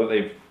full well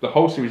that the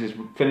whole series is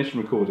finished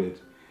and recorded.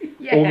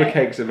 Yeah. All the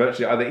cakes are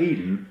virtually either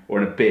eaten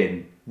or in a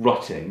bin,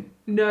 rotting.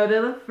 No,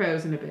 they'll have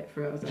frozen a bit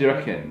for us. Do you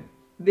reckon?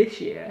 This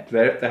year.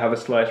 They have a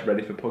slice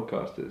ready for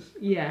podcasters.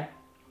 Yeah.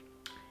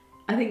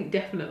 I think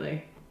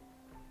definitely.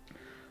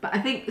 But I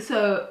think,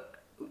 so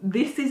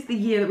this is the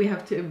year that we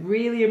have to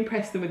really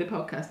impress them with the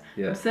podcast.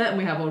 Yeah. I'm certain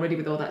we have already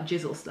with all that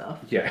jizzle stuff.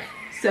 Yeah.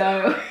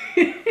 So,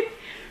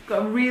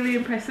 got to really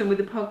impress them with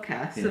the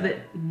podcast so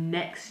that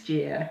next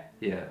year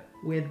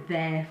we're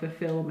there for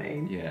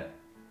filming. Yeah.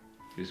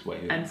 Just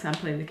waiting. And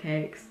sampling the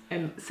cakes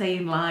and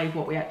saying live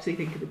what we actually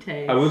think of the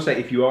taste. I will say,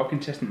 if you are a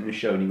contestant in the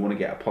show and you want to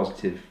get a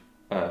positive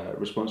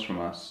response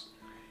from us,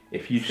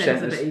 if you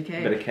send us a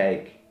bit of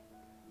cake,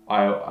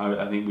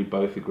 I think we'd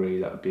both agree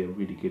that would be a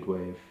really good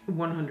way of...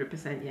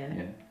 100%,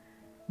 yeah.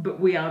 But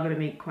we are going to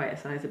make quite a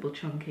sizable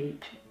chunk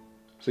each.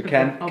 So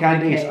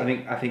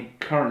Candice, I think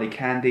currently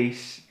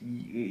Candice,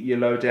 you're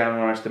low down on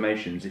our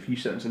estimations. If you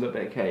sent us a little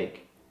bit of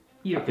cake,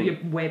 you're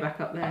way back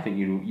up there. I think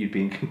you'd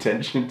be in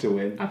contention to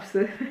win.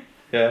 Absolutely.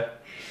 Yeah.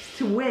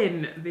 To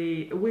win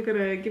we're going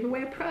to give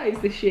away a prize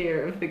this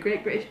year of the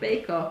Great British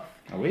Bake Off.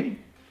 Are we?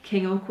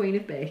 King or Queen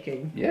of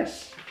Baking.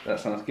 Yes, that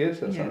sounds good.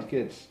 Sounds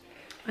good.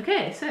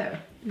 Okay, so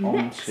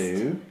on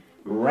to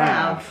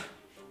Rav.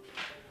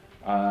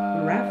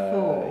 Rav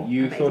 4.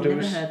 You thought it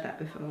was... I've never heard that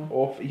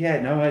before.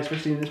 No,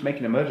 especially in this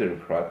Making a Murderer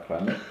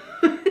climate.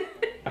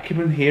 I keep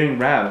on hearing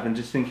Rav and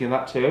just thinking of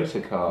that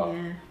Toyota car.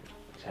 Yeah.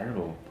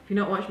 Terrible. If you've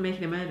not watched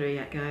Making a Murderer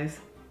yet, guys,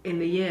 in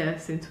the year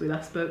since we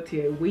last spoke to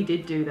you, we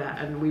did do that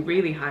and we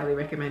really highly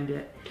recommend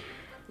it.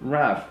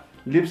 Rav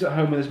lives at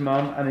home with his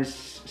mum and his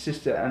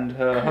sister and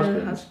her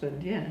husband. Her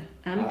husband, yeah.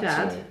 And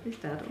dad. His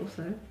dad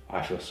also.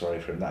 I feel sorry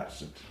for him.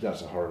 That's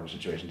a horrible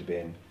situation to be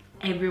in.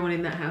 Everyone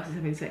in that house is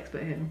having sex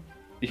but him.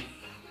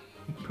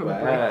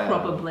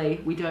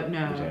 Probably. We don't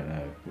know.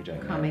 We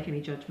don't know. Can't make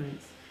any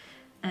judgments.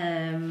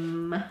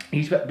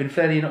 He's been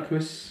fairly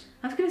innocuous.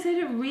 I was going to say, I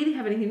don't really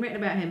have anything written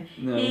about him.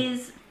 No.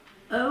 His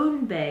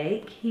own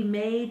bake, he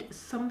made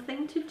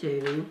something to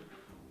do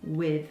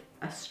with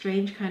a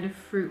strange kind of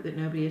fruit that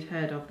nobody had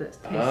heard of that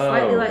tastes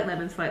slightly like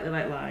lemon, slightly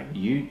like lime.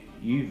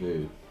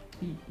 Yuvu.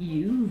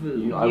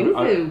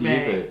 Yuvu,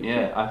 mate.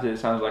 Yeah, I think it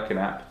sounds like an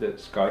app that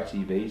Sky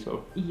TV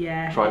sort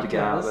of tried to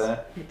get out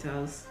there. It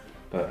does.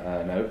 But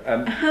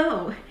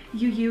no.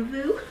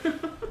 Yuvu?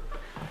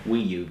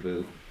 We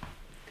Yuvu.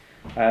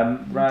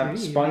 Rav,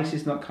 spice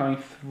is not coming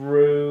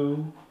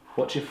through.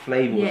 What's your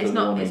flavour? Yeah, it's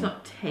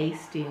not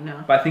tasty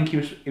enough. But I think he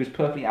was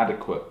perfectly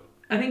adequate.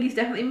 I think he's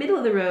definitely middle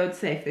of the road,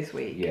 safe this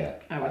week. Yeah,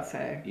 I would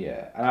say.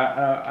 Yeah,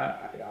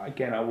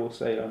 and I will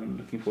say I'm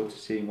looking forward to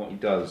seeing what he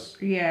does.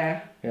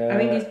 Yeah. I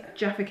think his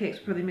Jaffa Cake's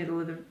probably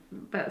middle of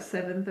about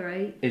 7th or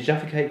 8th. His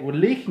Jaffa Cake, we're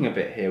leaking a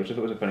bit here, which I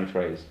thought was a funny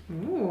phrase.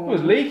 Ooh. Oh,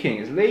 it's leaking.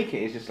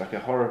 It's just like a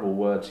horrible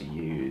word to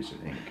use, I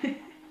think.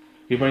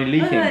 You're only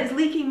leaking. Oh, it's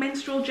leaking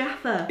menstrual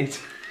Jaffa. It's...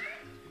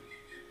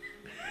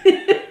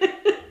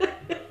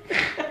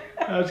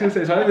 I was going to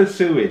say, it's either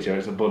sewage or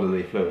it's a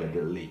bodily fluid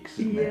that leaks,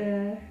 isn't it?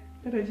 Yeah.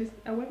 But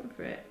I went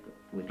for it.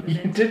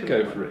 You did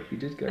go for it. For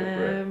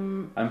it.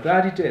 I'm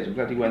glad you did. I'm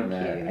glad you went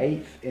there.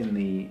 8th in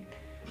the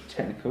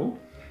technical.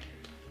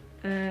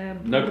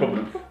 No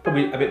problem.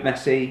 Probably a bit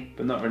messy,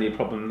 but not really a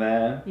problem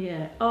there.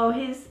 Yeah. Oh,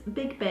 his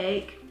big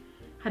bake.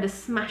 had a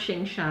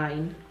smashing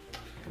shine.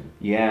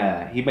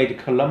 Yeah, he made a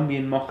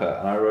Colombian mocha,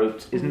 and I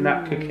wrote, "Isn't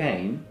that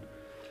cocaine?"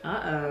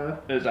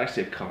 It's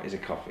actually It's a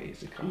coffee.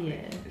 It's a coffee. Yeah.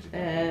 It's a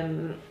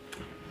coffee.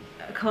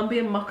 A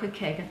Colombian mocha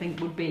cake, I think,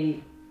 would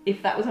be,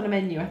 if that was on a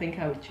menu, I think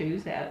I would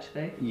choose it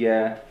actually.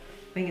 Yeah.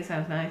 I think it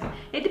sounds nice.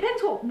 It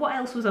depends what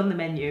else was on the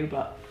menu,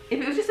 but if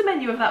it was just a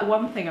menu of that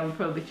one thing, I would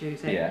probably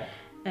choose it. Yeah.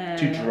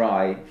 Too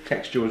dry.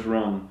 Texture was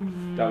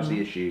wrong. That was the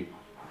issue.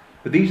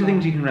 But these are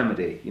things you can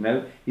remedy. You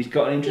know, he's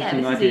got an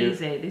interesting idea. This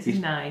is easy. This is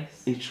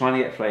nice. He's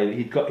trying to get flavour.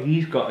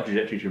 He's got a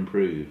trajectory to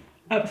improve.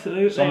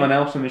 Absolutely. Someone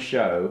else on the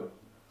show,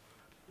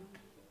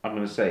 I'm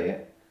going to say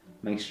it,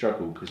 may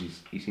struggle because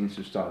he seems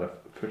to have started off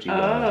pretty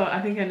well. Oh,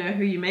 I think I know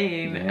who you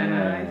mean, and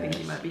I think you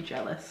Yes. might be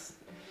jealous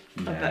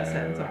of No, that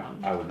certain someone.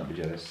 I would not be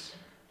jealous.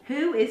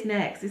 Who is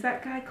next? Is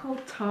that guy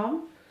called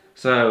Tom?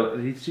 So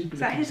these two look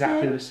that his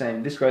exactly name? the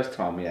same. This guy's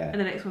Tom, yeah. And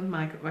the next one's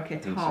Michael. Okay, I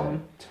think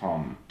Tom. so.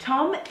 Tom.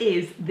 Tom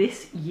is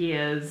this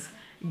year's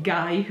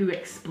guy who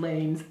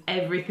explains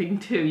everything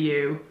to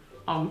you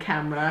on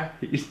camera.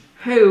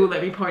 Who,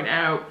 let me point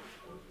out,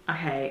 I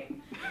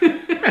hate.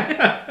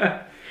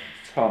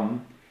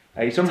 Tom.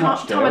 He's on Tom,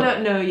 Watchdog. I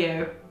don't know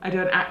you. I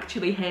don't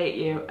actually hate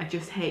you. I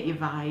just hate your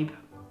vibe.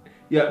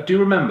 Yeah, do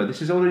remember,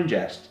 this is all in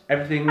jest.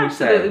 Everything we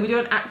Absolutely, say. we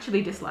don't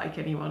actually dislike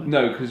anyone.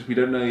 No, because we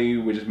don't know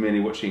you. We're just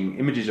merely watching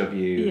images of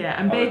you. Yeah,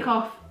 and Bake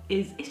Off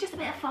it's just a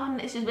bit of fun.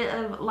 It's just a bit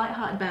of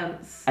light-hearted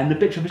bounce. And the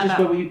picture is just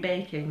about where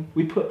baking.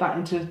 we put that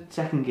into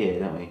second gear,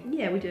 don't we?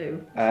 Yeah, we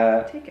do.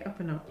 Take it up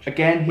a notch.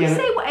 Again, We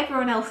say what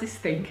everyone else is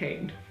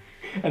thinking.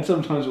 and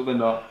sometimes what they're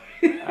not,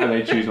 and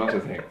they choose not to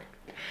think.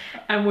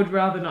 And would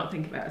rather not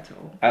think about it at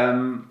all.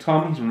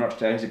 Tom, he's from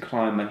Rochdale. He's a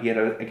climber. He had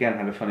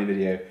a funny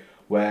video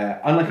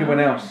where, unlike everyone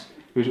else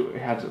who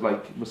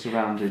was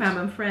surrounded, Fam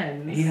and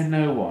friends. he had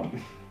no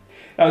one.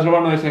 That was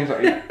one of those things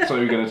like, so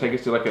you're going to take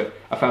us to like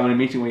a family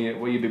meeting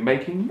where you've been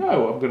baking?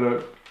 No, I'm going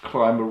to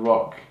climb a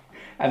rock.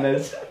 And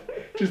there's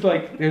just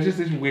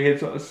this weird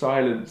sort of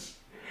silence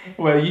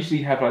where you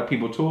usually have like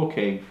people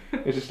talking.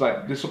 It's just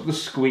like the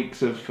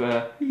squeaks of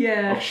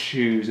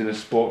shoes in a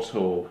sports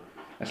hall.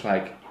 It's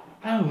like,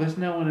 oh, there's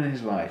no one in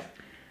his life.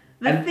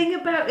 The thing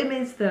about him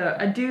is that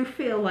I do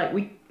feel like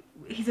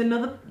he's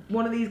another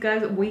one of these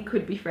guys that we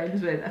could be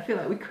friends with. I feel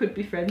like we could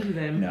be friends with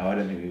him. No, I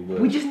don't think we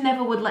would. We just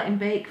never would let him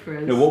bake for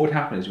us. No, what would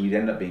happen is we'd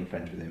end up being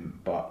friends with him,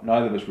 but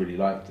neither of us really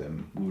liked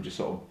him. We were just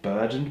sort of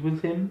burdened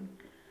with him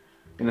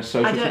in a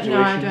social situation.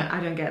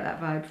 I don't get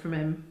that vibe from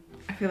him.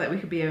 I feel like we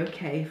could be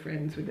okay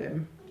friends with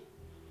him.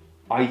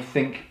 I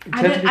think.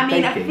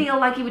 I feel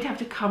like he would have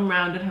to come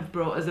round and have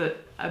brought us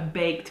a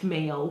baked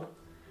meal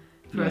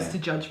for us to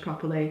judge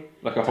properly.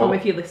 Like a Tom, whole,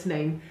 if you're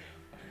listening,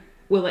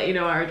 we'll let you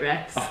know our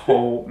address. a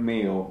whole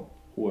meal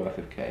worth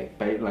of cake,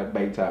 baked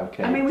out of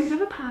cake. I mean, we could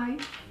have a pie.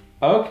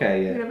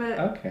 Okay, yeah.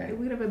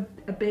 We could have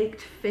a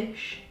baked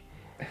fish.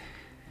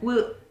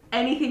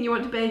 Anything you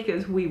want to bake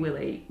us, we will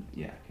eat.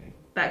 Yeah, okay.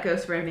 That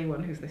goes for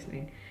anyone who's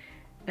listening.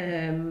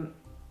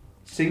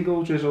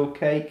 Single drizzle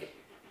cake.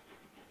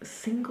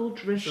 Single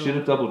drizzle. Should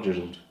have double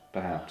drizzled,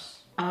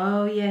 perhaps.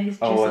 Oh yeah, his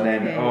drizzle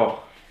cake.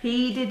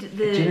 He did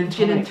the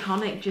gin and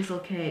tonic drizzle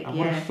cake.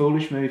 What a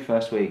foolish move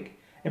first week.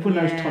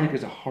 Everyone knows tonic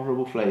is a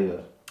horrible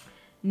flavour.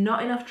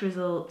 Not enough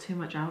drizzle, too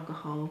much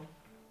alcohol.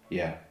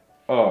 Yeah.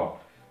 Oh,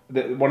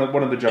 one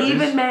of the judges.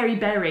 Even Mary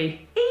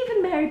Berry,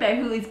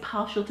 who is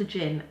partial to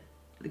gin,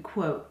 the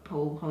quote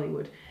Paul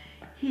Hollywood.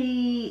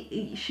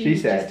 She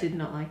said, just did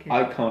not like it.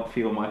 I can't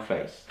feel my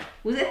face.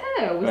 Was it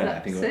her? Or was that I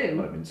think Sue? it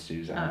might have been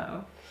Suzanne.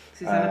 Oh,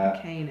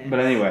 Susanna Pecanis. But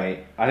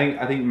anyway, I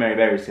think Mary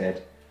Berry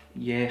said,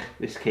 "Yeah,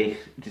 this cake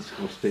is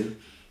disgusting.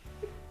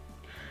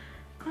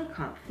 I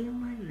can't feel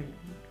my ring."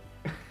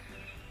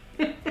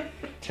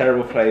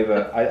 Terrible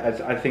flavour.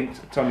 I think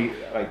Tommy,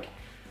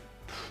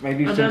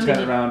 maybe he's going to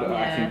turn around.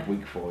 Yeah. I think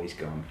week 4 he's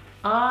gone.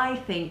 I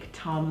think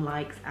Tom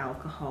likes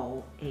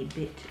alcohol a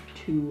bit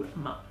too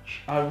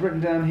much. I've written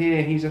down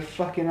here he's a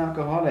fucking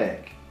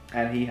alcoholic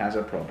and he has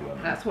a problem.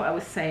 That's what I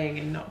was saying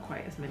in not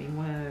quite as many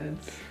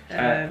words.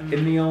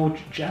 In the old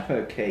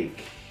Jaffa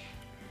cake.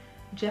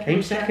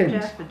 Came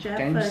second.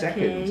 Came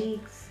second.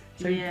 Cakes.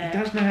 So he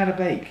does know how to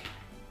bake.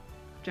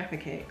 Jaffa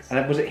cakes.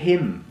 And was it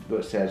him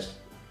that says...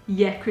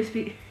 Yeah,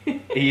 crispy.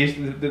 He used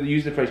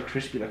the phrase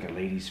crispy like a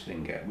lady's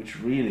finger, which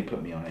really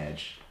put me on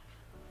edge.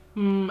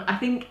 I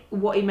think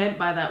what he meant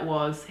by that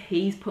was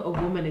he's put a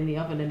woman in the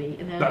oven and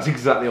eaten her. That's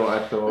exactly what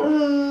I thought.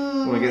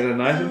 I want to get it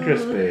nice and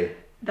crispy.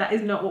 That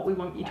is not what we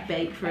want you to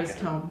bake for us,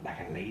 Tom. Like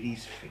a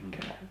lady's finger.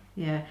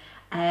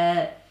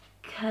 Yeah.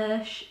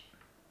 Kirsch.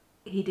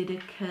 He did a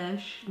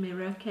Kirsch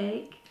mirror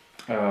cake.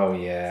 Oh,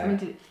 yeah.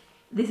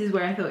 This is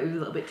where I thought he was a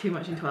little bit too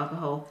much into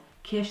alcohol.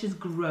 Kirsch is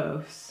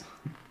gross.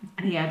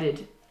 And he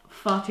added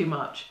far too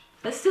much.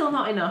 But still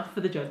not enough for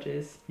the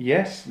judges.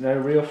 Yes, no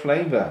real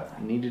flavour.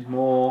 He needed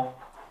more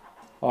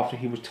after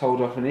he was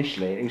told off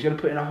initially. He was going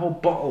to put in a whole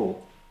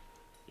bottle.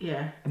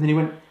 Yeah. And then he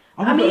went,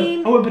 I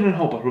won't put in a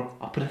whole bottle,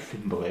 I'll put a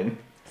thimble in.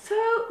 So,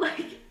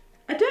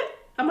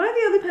 am I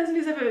the only person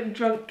who's ever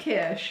drunk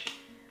Kirsch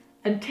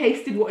and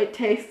tasted what it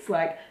tastes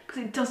like?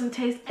 Because it doesn't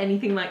taste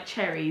anything like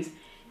cherries.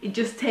 It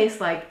just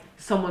tastes like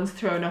someone's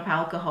thrown up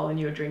alcohol and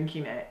you're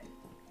drinking it.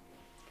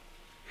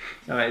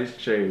 No, that is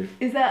true.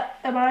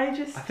 Am I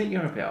just... I think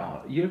you're a bit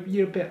on.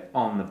 You're a bit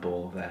on the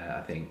ball there,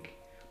 I think.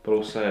 But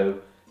also,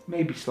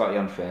 maybe slightly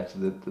unfair to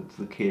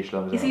the Kirsch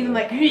lovers. It's even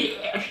like,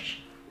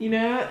 you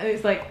know? And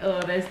it's like,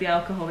 oh, there's the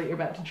alcohol that you're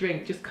about to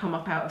drink just come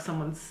up out of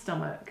someone's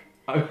stomach.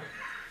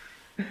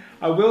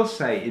 I will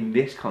say, in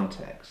this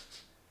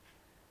context,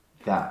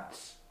 that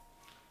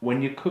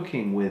when you're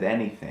cooking with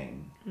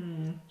anything,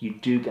 you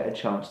do get a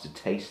chance to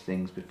taste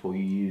things before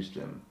you use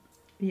them.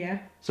 Yeah.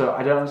 So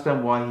I don't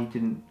understand why he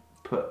didn't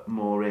put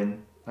more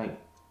in. Like,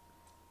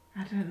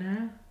 I don't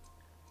know.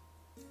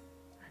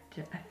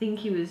 I think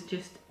he was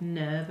just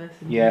nervous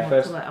and Yeah, didn't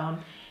want to let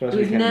on. He was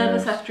weekend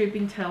nervous nerves. after he'd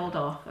been told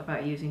off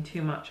about using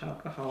too much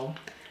alcohol.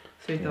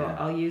 So he thought,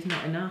 I'll use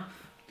not enough.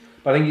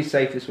 But I think he's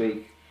safe this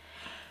week.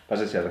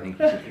 As I said, I think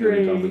he's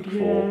already done week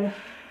 4. Yeah.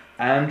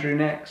 Andrew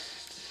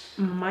next.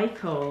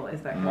 Michael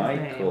is that guy's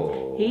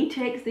Michael. name. He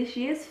takes this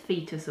year's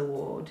Fetus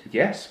Award.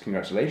 Yes,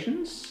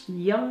 congratulations.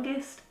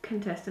 Youngest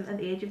contestant at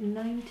the age of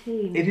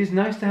 19. It is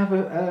nice to have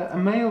a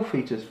male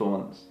fetus for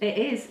once. It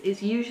is.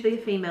 It's usually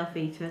a female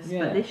fetus,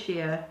 but this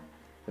year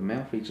The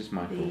male fetus,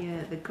 Michael.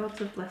 the gods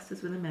have blessed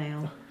us with a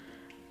male.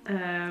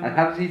 And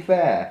how did he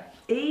fare?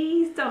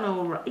 He's done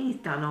all right. He's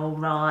done all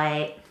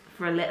right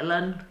for a little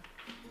un.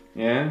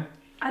 Yeah?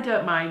 I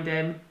don't mind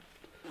him.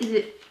 Is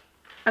it?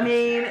 I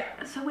mean,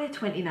 so we're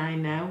 29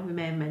 now. We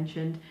may have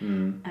mentioned.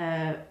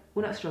 We're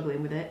not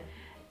struggling with it.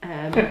 We're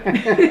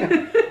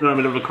in the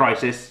middle of a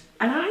crisis.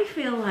 And I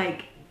feel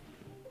like,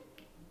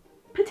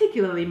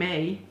 particularly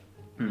me,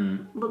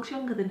 looks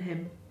younger than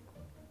him.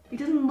 He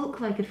doesn't look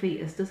like a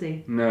fetus, does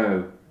he?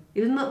 No. He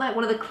doesn't look like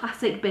one of the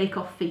classic Bake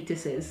Off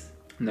fetuses.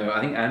 No,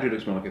 I think Andrew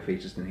looks more like a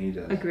fetus than he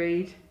does.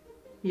 Agreed.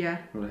 Yeah.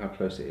 I wonder how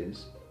close it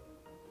is.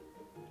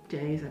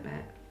 Days, I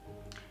bet.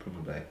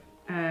 Probably.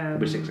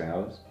 Probably 6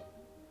 hours.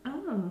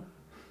 Oh.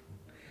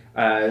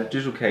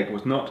 Drizzle cake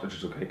was not a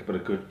drizzle cake, but a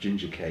good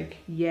ginger cake.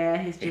 Yeah,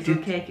 his drizzle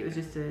cake, it was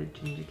just a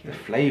ginger The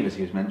cake. flavours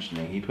he was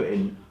mentioning, he put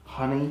in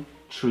honey,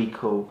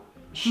 treacle,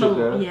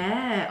 sugar.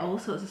 Yeah, all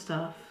sorts of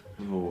stuff.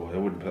 Oh, I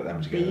wouldn't put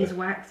them together.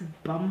 Beeswax,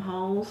 bum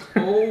holes,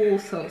 all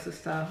sorts of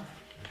stuff.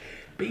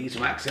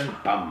 Beeswax and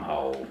bum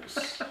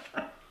holes.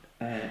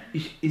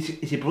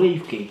 It's a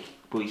brave cake,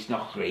 but it's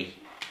not great.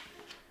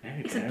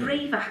 It's a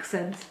brave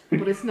accent,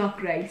 but it's not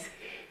great.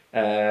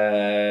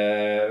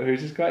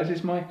 Who's this guy? Is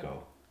this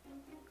Michael?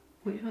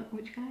 Which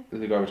guy?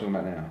 The guy we're talking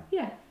about now.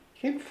 Yeah.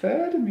 He came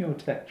third in your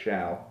tech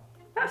chow.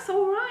 That's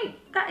alright.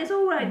 That is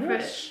alright for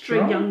That's a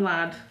strong. young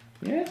lad.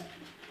 Yeah.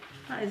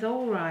 That is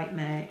alright,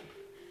 mate.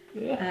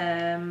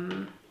 Yeah.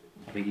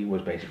 I think he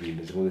was basically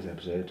invisible this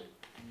episode.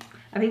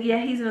 I think,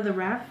 yeah, he's another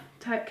Rav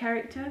type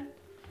character.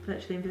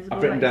 Virtually invisible.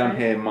 I've written like down you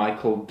here,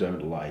 Michael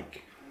don't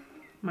like.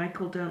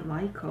 Michael don't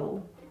like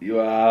all.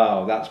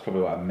 Wow, that's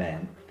probably what I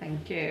meant.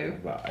 Thank you.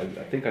 But I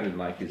think I didn't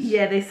like his...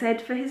 Yeah, they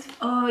said for his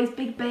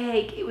big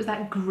bake, it was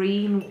that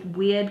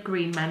weird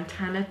green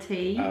Montana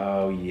tea.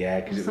 Oh, yeah,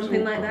 because it was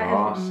something all like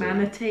grassy. that.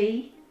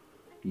 Manatee.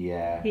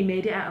 Yeah. He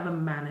made it out of a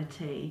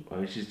manatee.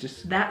 Which is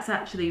just... That's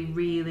actually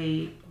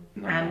really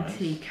Not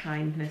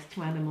anti-kindness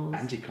to animals.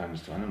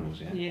 Anti-kindness to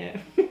animals, yeah. Yeah.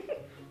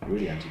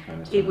 Really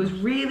anti-kindness to It was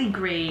animals. really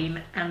green,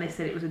 and they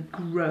said it was a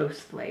gross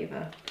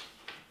flavour.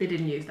 They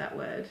didn't use that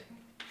word.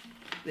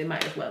 They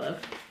might as well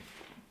have.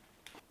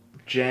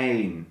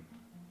 Jane.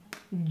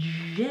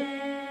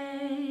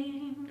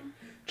 Jane.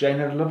 Jane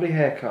had a lovely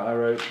haircut, I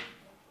wrote.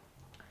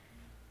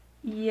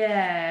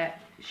 Yeah,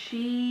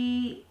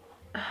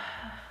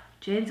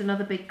 Jane's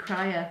another big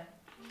crier.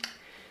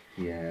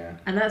 Yeah.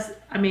 And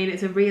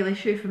it's a real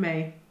issue for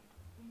me.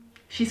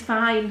 She's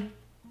fine.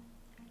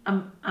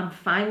 I'm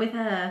fine with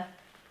her.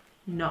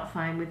 Not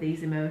fine with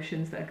these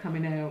emotions that are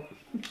coming out.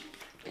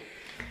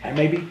 And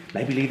maybe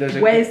leave those...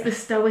 Where's the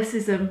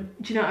stoicism?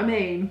 Do you know what I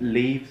mean?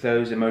 Leave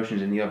those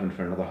emotions in the oven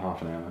for another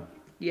half an hour.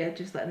 Yeah,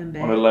 just let them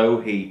bake. On a low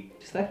heat.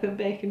 Just let them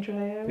bake and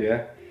dry out.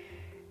 Yeah.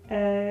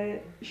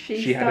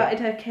 She started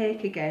her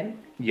cake again.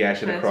 Yeah,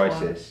 she had a First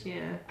crisis. one.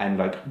 Yeah. And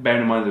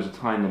bearing in mind there's a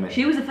time limit.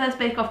 She was the first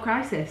Bake Off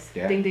crisis.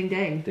 Yeah. Ding, ding,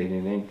 ding. Ding,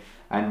 ding, ding.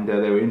 And they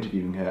were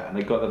interviewing her, and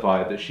I got the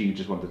vibe that she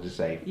just wanted to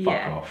say,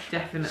 fuck off.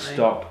 Definitely.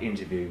 Stop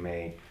interviewing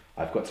me.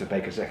 I've got to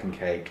bake a second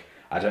cake.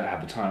 I don't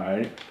have the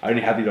time. I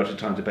only have the allotted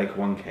time to bake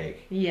one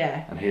cake.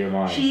 Yeah. And here am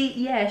I.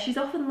 She's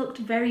often looked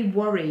very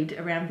worried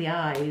around the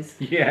eyes.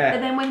 Yeah.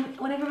 But then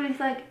when everybody's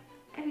like,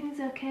 everything's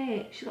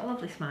okay, she's got a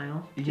lovely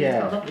smile. She's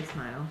Yeah. got a lovely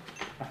smile.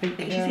 I think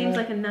She seems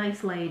like a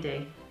nice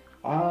lady.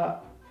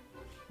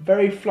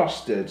 very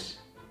flustered.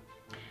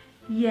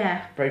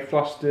 Yeah. Very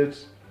flustered.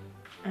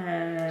 She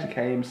Uh,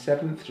 came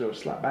 7th, so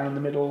slap bang in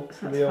the middle. so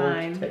for that's the old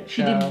fine. tech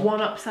She chow. did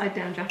one upside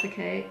down Jaffa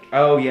cake.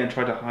 Oh yeah, and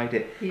tried to hide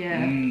it.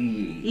 Yeah. You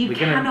You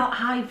cannot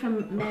hide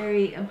from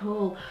Mary and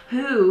Paul,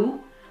 who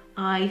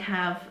I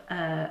have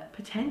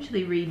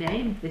potentially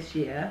renamed this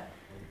year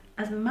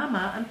as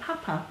Mama and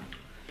Papa.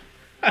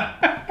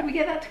 Can we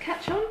get that to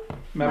catch on?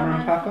 Mama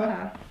and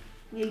Papa?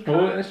 Yeah, you Oh,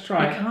 can't, let's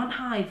try you it. can't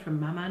hide from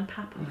Mama and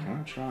Papa. You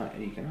can't try it.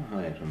 You cannot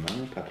hide from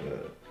Mama and Papa.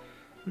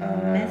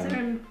 Mezza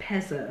and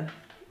Pezza.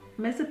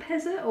 Mezza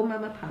Pezza or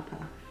Mama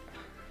Papa?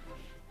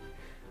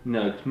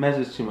 No,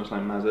 Mezza's too much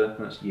like Mazza.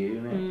 That's you,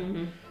 isn't it?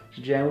 Mm-hmm.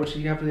 So Jen, what did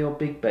you have for the old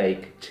big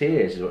bake?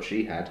 Tears is what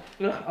she had.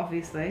 Ugh,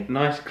 obviously.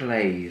 Nice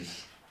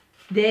glaze.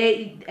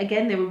 They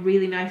were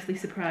really nicely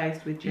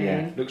surprised with Jane.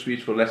 Yeah, looks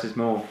beautiful. Less is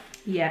more.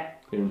 Yeah.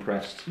 You're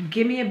impressed.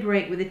 Give me a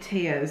break with the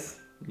tears.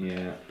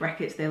 Yeah.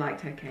 Brackets, they liked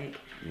her cake.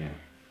 Yeah.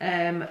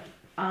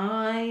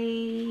 I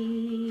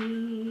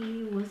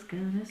was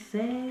gonna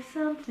say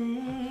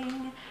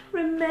something.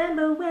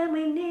 Remember when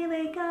we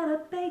nearly got a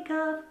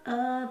bake-off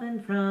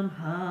oven from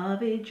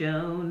Harvey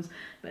Jones?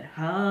 But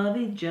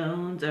Harvey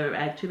Jones are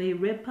actually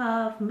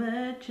rip-off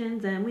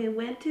merchants and we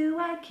went to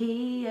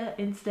IKEA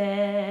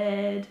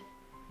instead.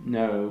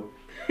 No.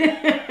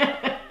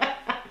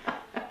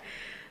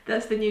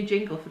 That's the new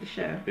jingle for the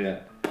show.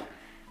 Yeah.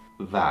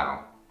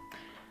 Val.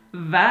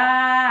 Val.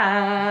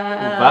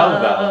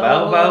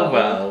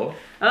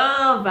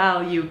 Oh,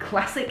 Val, you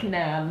classic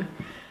nan.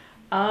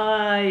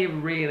 I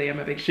really am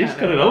a big fan. She's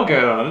got it all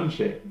going on, hasn't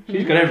she?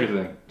 She's got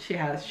everything. She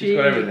has. She's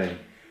got everything.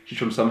 She's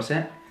from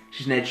Somerset.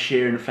 She's an Ed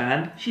Sheeran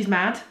fan. She's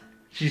mad.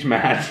 She's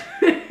mad.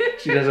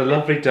 She does a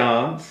lovely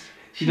dance.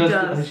 She does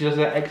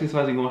her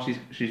exercising while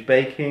she's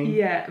baking.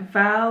 Yeah,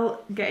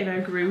 Val getting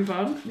her groove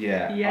on.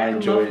 Yeah, Yeah, I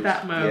enjoyed love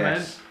that moment.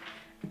 Yes.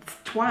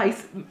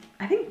 Twice,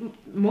 I think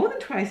more than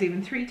twice,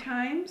 even 3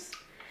 times.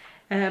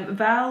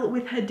 Val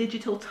with her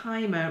digital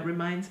timer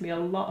reminds me a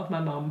lot of my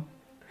mum.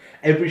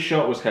 Every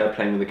shot was her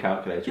playing with the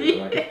calculator.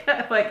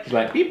 Yeah, like, she's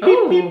like beep,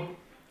 beep, beep.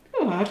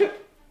 Oh, I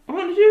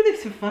want to do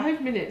this for 5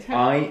 minutes.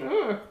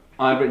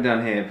 I've written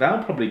down here,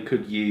 Val probably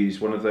could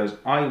use one of those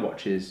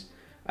iWatches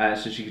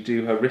so she could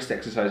do her wrist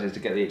exercises to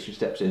get the extra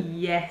steps in.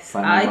 Yes,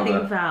 Like I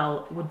think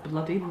Val would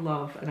bloody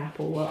love an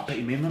Apple Watch.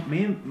 I bet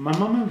my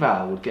mum and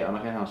Val would get on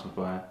like a house on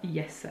fire.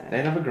 Yes, sir.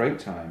 They'd have a great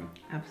time.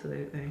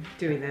 Absolutely.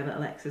 Doing their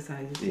little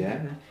exercises Yeah.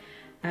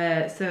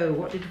 together. So,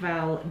 what did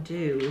Val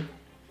do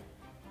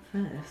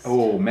first?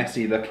 Oh,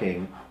 messy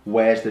looking.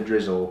 Where's the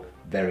drizzle?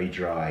 Very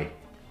dry.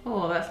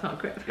 Oh, that's not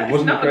great. It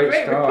wasn't not a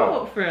great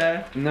report start. for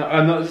her.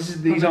 No,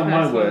 these aren't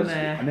my first one words.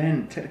 there. And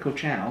then technical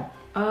chow.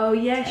 Oh,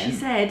 yeah, she 10.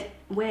 said,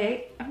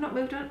 wait, I've not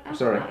moved on. I've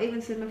Sorry. not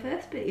even said my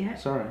first bit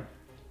yet. Sorry.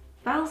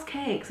 Val's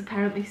cakes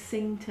apparently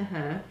sing to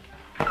her.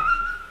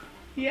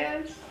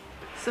 Yes.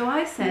 So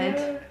I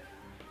said,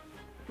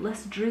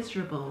 less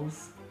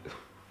drizzrables.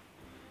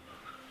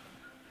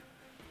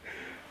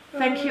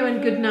 Thank you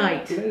and good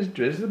night. Less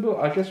drizzable.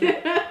 I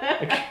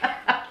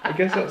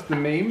guess that's the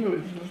meme for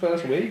the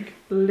first week.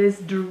 Les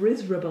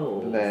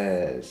drizzrables.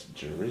 Les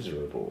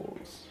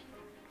drizzrables.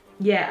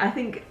 Yeah, I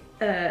think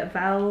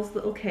Val's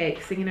little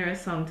cake singing her a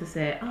song to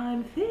say,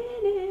 I'm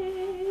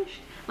finished.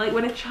 Like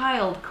when a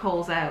child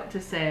calls out to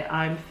say,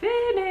 I'm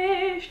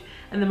finished,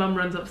 and the mum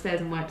runs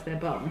upstairs and wipes their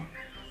bum.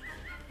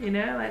 You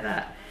know, like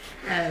that.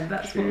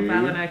 That's what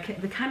Val and her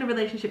the kind of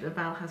relationship that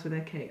Val has with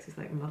her cakes is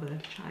like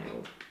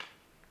mother-child.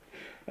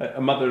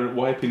 A mother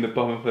wiping the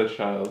bum of her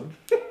child.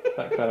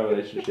 That kind of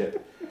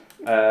relationship.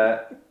 Can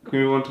we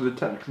move on to the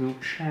technical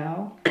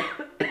chow?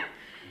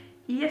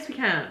 Yes, we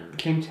can.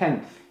 Came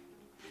 10th.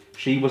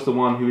 She was the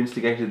one who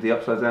instigated the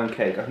upside down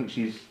cake. I think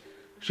she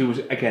was,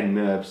 again,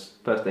 nerves.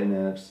 First day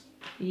nerves.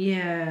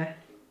 Yeah.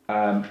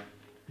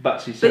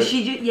 But she said... But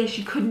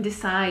she couldn't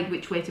decide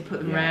which way to put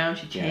them round.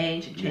 She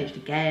changed and changed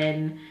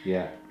again.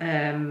 Yeah.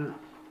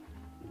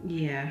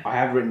 Yeah. I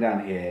have written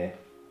down here,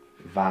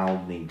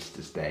 Val needs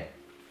to stay.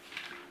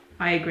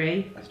 I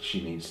agree.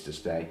 She needs to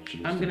stay.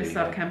 I'm going to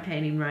start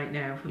campaigning right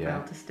now for Yeah.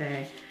 Val to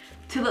stay.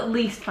 Till at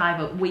least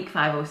week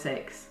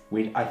 506.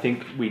 I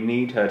think we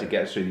need her to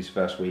get us through these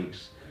first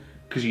weeks.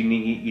 Because you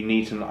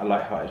need some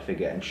light-hearted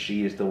figure, and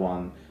she is the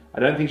one. I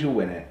don't think she'll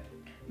win it.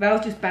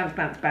 Val's just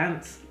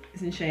bounce,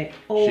 isn't she?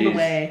 The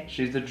way.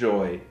 She's the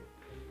joy.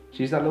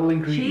 She's that little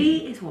ingredient.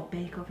 She is what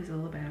Bake Off is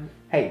all about.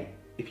 Hey,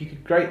 if you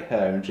could grate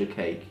her into a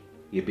cake,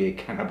 you'd be a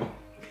cannibal.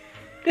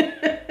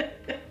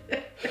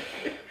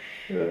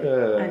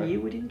 And you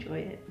would enjoy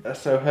it.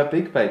 So her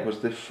big bake was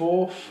the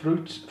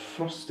 4-fruit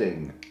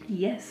frosting.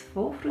 Yes,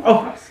 4-fruit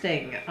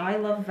frosting. I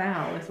love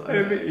Val. Is what I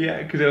wrote.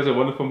 Yeah, because there was a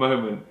wonderful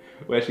moment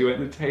where she went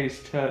to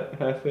taste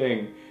her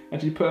thing,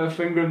 and she put her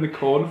finger in the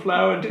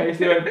cornflower and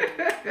tasted it.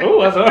 Went,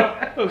 oh, that's all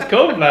right. That was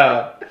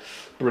cornflower.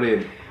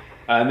 Brilliant.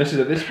 And this is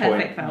at this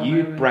Perfect point, Val you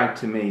moment. bragged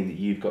to me that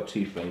you've got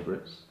 2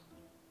 favourites,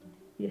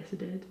 Yes, I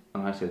did.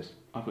 and I said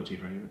I've got 2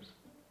 favourites.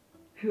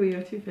 Who are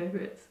your 2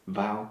 favourites?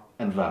 Val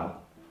and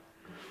Val.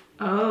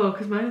 Oh,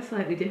 because mine are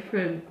slightly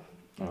different.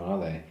 Oh, are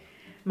they?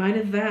 Mine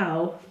are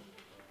Val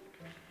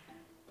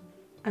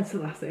and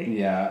Selassie.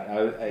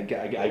 Yeah,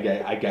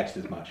 I guessed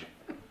as much.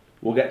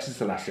 We'll get to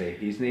Selassie.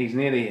 He's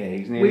nearly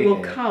here. We will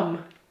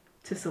come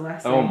to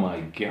Selassie. Oh my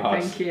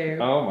god. Thank you.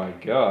 Oh my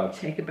god.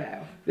 Take a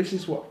bow. This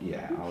is what.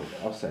 Yeah,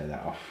 I'll say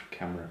that off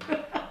camera.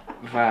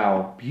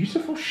 Val,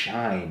 beautiful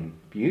shine.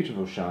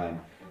 Beautiful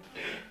shine.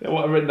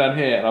 What I've written down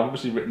here, and I've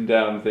obviously written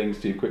down things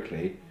too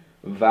quickly.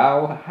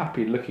 Val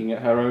happy looking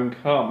at her own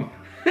cum.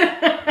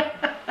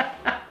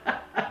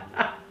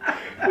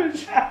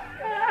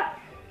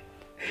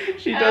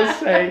 She does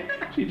say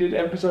She did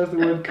emphasise the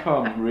word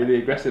 "come" really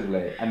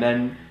aggressively, and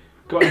then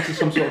got into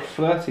some sort of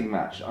flirting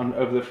match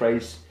over the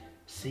phrase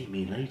 "see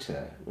me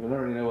later." I don't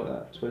really know what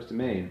that's supposed to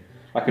mean.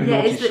 Like a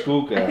naughty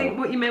schoolgirl. I think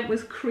what you meant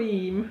was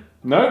cream.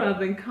 No.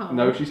 Rather than cum.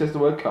 No, she says the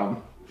word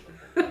 "come."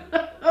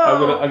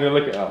 Oh. I'm gonna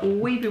look it up.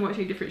 We've been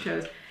watching different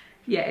shows.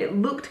 Yeah, it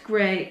looked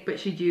great, but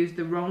she'd used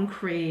the wrong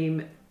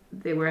cream.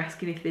 They were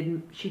asking if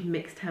she'd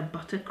mixed her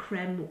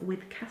buttercreme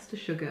with caster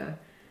sugar,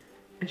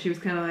 and she was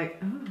kind of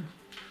like, "Oh,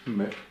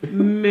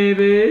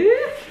 maybe.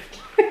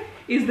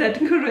 Is that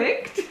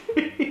correct?"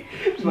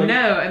 Like,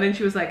 no, and then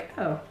she was like,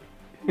 "Oh,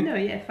 no,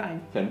 yeah,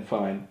 fine." Then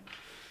fine.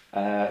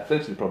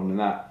 Don't see the problem in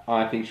that.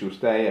 I think she'll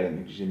stay. I don't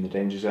think she's in the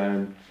danger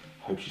zone.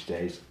 Hope she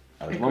stays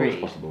as long as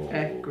possible.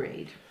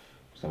 Agreed.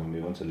 So we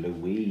move on to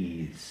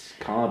Louise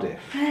Cardiff.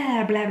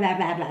 Blah blah blah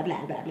blah blah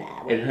blah blah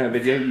blah. In her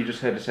video, you just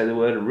heard her say the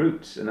word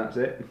 "roots," and that's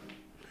it.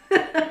 So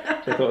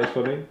I thought it was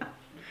funny.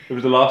 It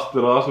was the last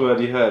word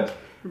you heard.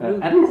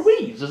 And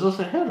Louise is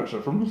also a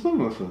hairdresser from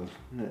Somerset.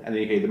 And then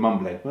you hear the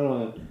mumbling,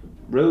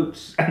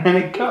 "roots," and then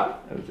it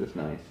cut. That was just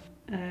nice.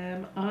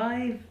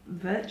 I've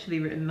virtually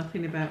written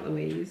nothing about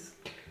Louise.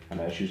 I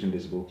know, she was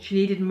invisible. She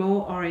needed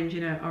more orange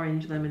in her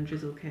orange lemon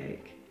drizzle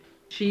cake.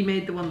 She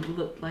made the one that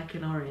looked like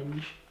an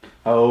orange.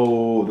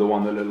 Oh, the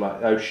one that looked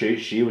like... Oh,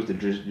 she was the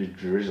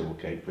drizzle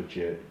cake for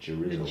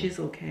Jerizzle. The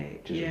jizzle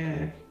cake,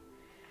 Cake.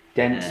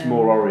 Dense,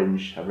 more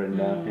orange, I've written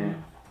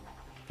down.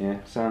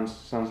 Yeah,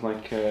 sounds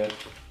like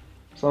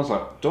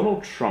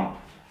Donald Trump.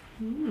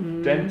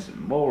 Dense,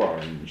 more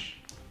orange.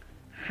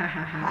 Ha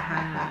ha ha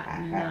ha.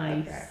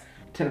 Nice.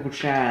 Technical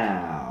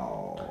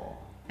Chow.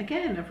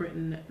 Again, I've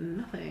written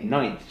nothing.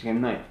 Ninth, she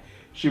came ninth.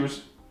 She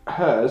was...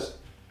 Hers,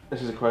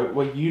 this is a quote,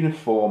 were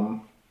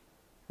uniformly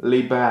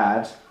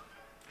bad.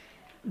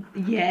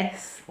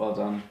 Yes. Well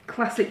done.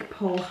 Classic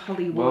Paul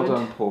Hollywood. Well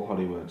done, Paul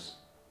Hollywood.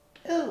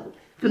 Oh,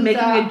 For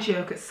making a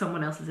joke at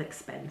someone else's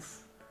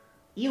expense.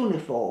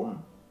 uniformly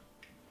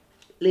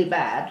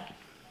bad.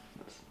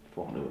 That's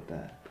Paul Hollywood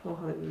there. Paul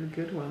Hollywood was a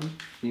good one.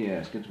 Yeah,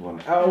 it's a good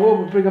one.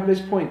 We'll bring up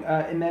this point.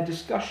 In their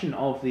discussion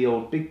of the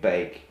old Big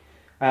Bake,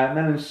 Mel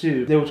and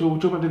Sue, they were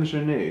talking about doing the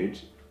show nude,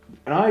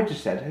 and I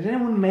just said, has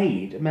anyone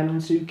made a Mel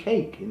and Sue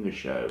cake in the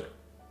show?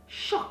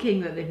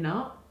 Shocking that they've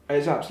not.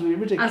 It's absolutely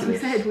ridiculous. As we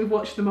said, we've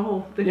watched them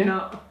all. They've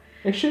not.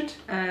 They should.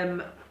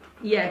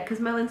 Yeah, because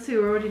Mel and Sue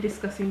were already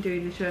discussing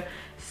doing the show.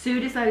 Sue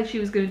decided she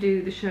was going to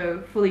do the show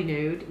fully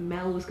nude.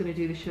 Mel was going to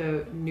do the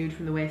show nude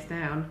from the waist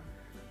down.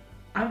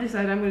 I've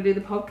decided I'm going to do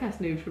the podcast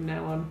nude from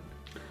now on.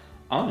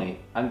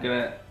 I'm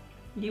gonna.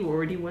 You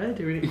already were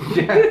doing it.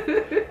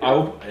 Yeah. I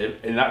will.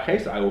 In that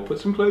case, I will put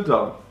some clothes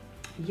on.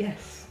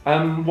 Yes.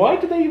 Why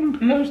did they even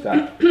propose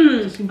that?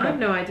 I have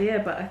no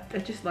idea, but I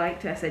just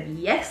liked it. I said,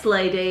 yes,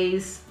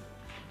 ladies.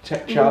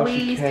 Tech Chow,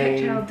 Louise Tech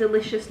Chow,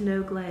 delicious,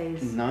 no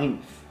glaze.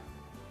 Ninth.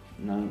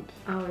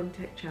 Oh, in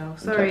Tech Chow.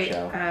 Sorry,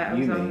 Tech Chow. I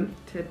was on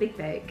to Big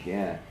Bake.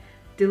 Yeah.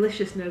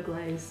 Delicious, no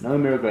glaze. No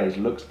mirror glaze.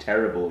 Looks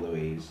terrible,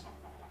 Louise.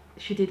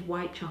 She did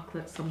white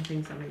chocolate,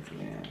 something.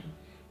 Yeah.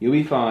 You'll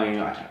be fine.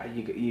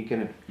 You're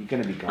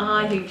gonna be gone.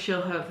 I think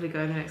she'll hopefully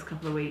go in the next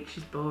couple of weeks.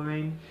 She's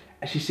boring.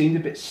 She seemed a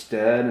bit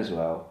stern as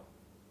well.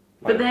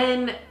 But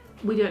then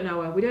we don't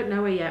know her. We don't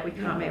know her yet. We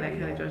can't make that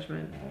kind of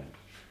judgment. No.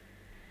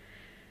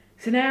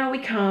 So now we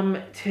come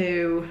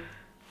to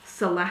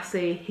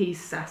Selassie.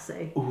 He's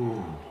sassy.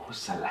 Ooh,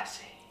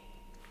 Selassie.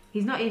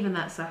 He's not even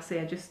that sassy.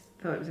 I just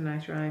thought it was a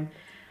nice rhyme.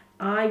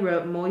 I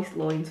wrote moist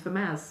loins for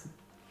Maz.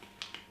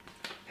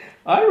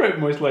 I wrote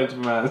moist loins for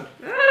Maz.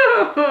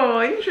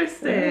 Oh,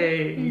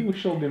 interesting. You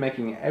shall be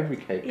making every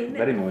cake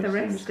very moist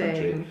in this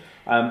country. Interesting.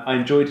 I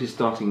enjoyed his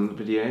starting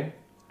video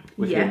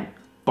with him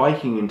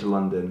biking into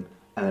London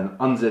and then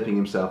unzipping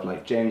himself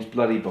like James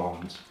Bloody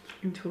Bond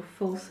Into a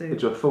full suit.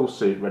 into a full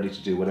suit, ready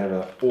to do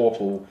whatever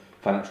awful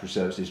financial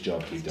services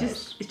job he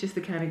does. It's just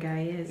the kind of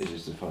guy he is. It's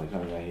just the funny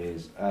kind of guy he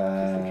is. Just the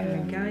kind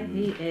of guy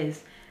he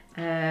is.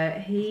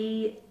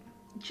 He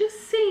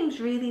just seems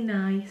really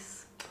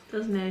nice,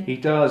 doesn't he? He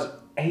does.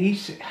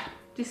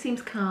 Just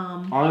seems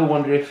calm. I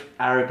wonder if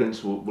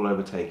arrogance will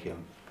overtake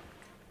him.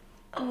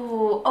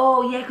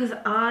 Oh yeah, because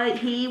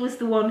he was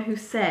the one who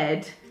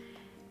said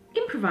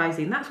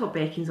improvising. That's what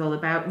baking's all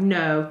about.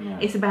 No, Yeah.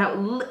 it's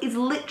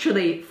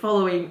literally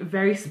following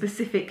very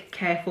specific,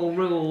 careful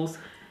rules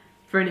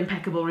for an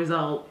impeccable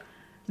result.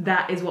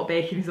 That is what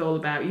baking is all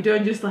about. You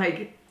don't just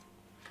like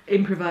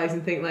improvise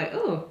and think like,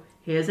 oh,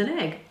 here's an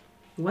egg.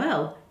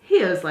 Well,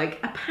 here's like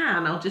a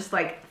pan. I'll just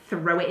like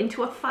throw it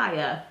into a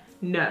fire.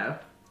 No.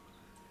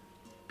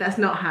 That's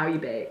not how you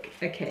bake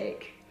a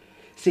cake.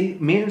 See,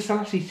 me and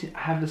Selassie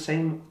have the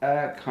same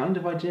kind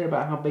of idea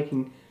about how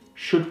baking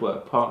should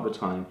work part of the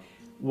time.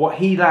 What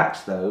he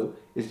lacks, though,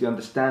 is the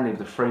understanding of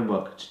the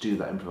framework to do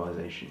that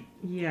improvisation.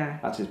 Yeah.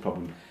 That's his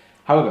problem.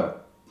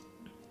 However,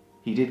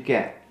 he did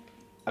get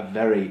a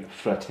very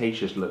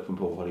flirtatious look from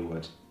Paul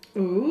Hollywood.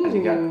 Ooh. As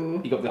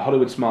he got the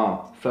Hollywood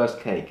smile, first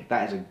cake.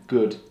 That is a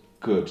good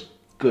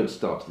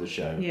start to the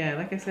show. Yeah,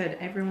 like I said,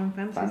 everyone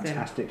fancies him.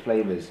 Fantastic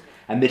flavours.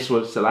 And this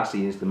was,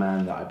 Selassie is the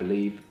man that I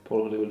believe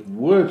Paul Hollywood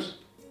would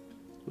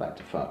like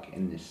to fuck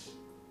in this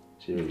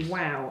series.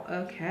 Wow,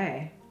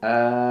 okay.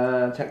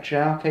 Tech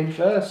Chow came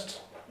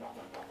first.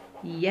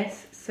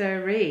 Yes,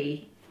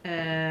 sirree.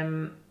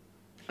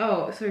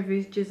 Oh, sorry for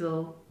his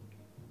jizzle.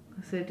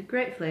 I said,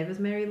 great flavours,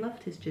 Mary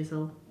loved his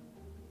jizzle.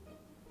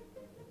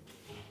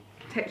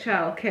 Tech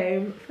Chow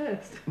came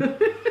first.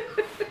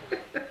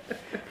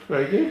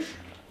 Very good.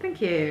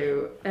 Thank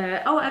you.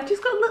 I've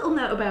just got a little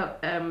note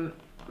about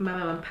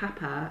Mama and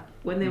Papa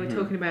when they were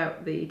talking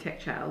about the Tech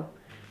Chow.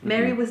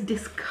 Mary was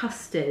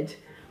disgusted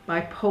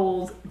by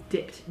Paul's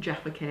dipped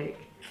Jaffa cake.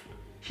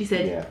 She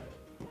said, Yeah.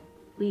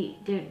 we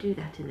don't do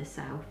that in the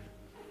South.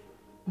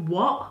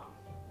 What?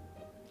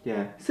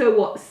 Yeah. So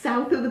what,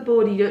 south of the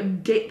border you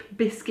don't dip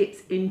biscuits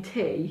in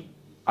tea?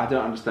 I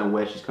don't understand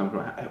where she's coming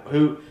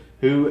from.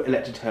 Who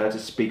elected her to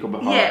speak on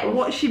behalf Yeah, of...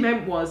 what she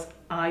meant was,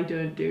 I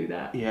don't do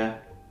that. Yeah.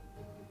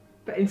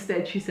 But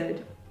instead she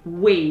said,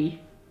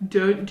 we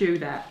don't do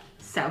that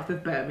south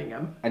of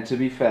Birmingham. And to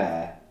be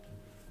fair,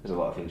 there's a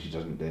lot of things she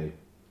doesn't do.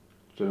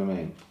 Do you know what I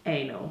mean?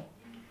 Anal.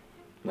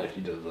 No,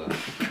 she does that.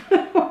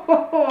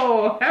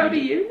 Oh, how do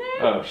you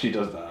know? Oh, she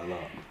does that a lot.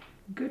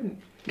 Goodness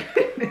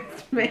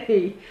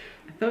me.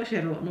 I thought she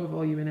had a lot more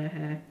volume in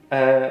her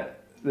hair.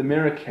 The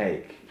mirror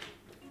cake.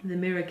 The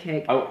mirror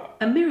cake. Oh,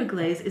 A mirror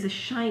glaze is a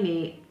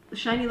shiny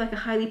like a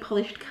highly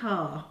polished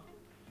car.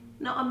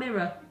 Not a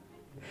mirror.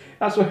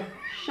 that's what...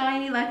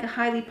 Shiny like a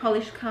highly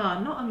polished car,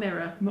 not a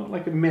mirror. Not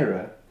like a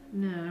mirror.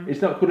 No.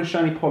 It's not called a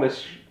shiny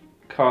polish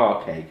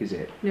car cake, is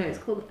it? No, it's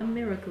called a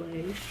mirror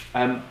glaze.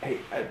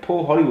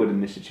 Paul Hollywood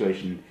in this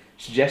situation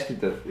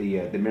suggested that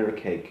the mirror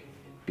cake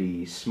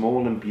be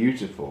small and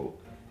beautiful,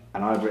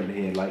 and I've written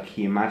here like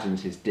he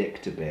imagines his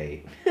dick to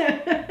be,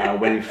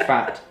 when in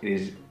fact it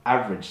is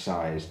average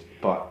sized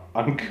but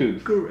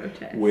uncouth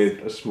Grotesque. with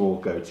a small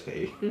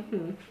goatee.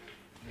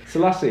 So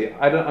Lassie,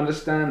 I don't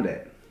understand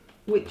it.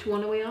 Which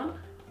one are we on?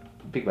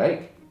 Big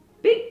Bake.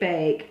 Big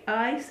Bake.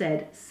 I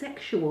said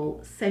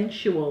sexual,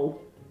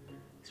 sensual.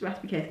 It's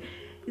raspy cake.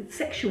 It's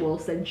sexual,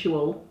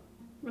 sensual.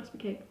 Raspy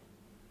cake.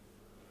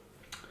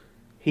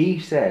 He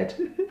said,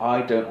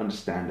 I don't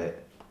understand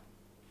it.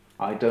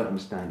 I don't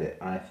understand it.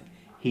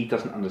 He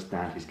doesn't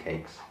understand his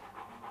cakes.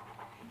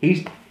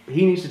 He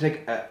needs to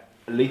take a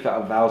leaf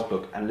out of Val's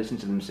book and listen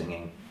to them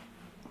singing.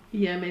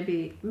 Yeah,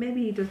 maybe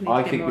he does need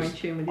to get more in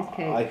tune with his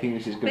cake. I think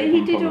this is going But to he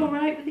become did a problem.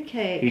 alright with the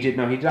cake. He did,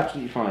 no, he did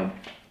absolutely fine.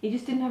 He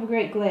just didn't have a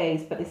great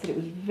glaze, but they said it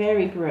was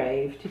very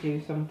brave to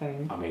do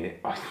something. I mean,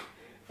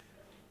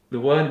 the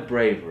word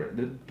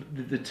bravery,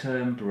 the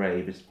term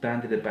brave is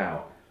bandied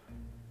about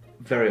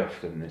very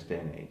often in this day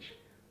and age.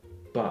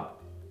 But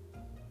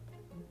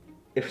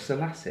if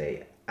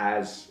Selassie,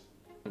 as,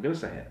 I'm going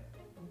to say it,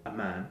 a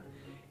man,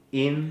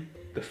 in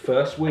the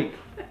first week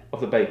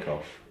of the Bake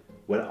Off,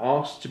 when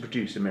asked to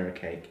produce a mirror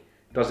cake,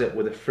 does it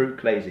with a fruit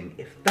glazing,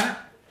 if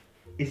that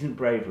isn't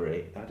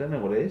bravery, I don't know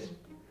what is.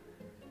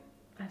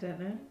 I don't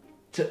know.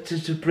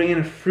 To bring in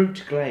a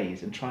fruit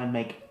glaze and try and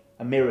make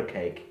a mirror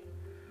cake.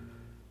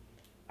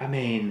 I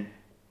mean...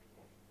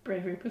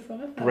 Bravery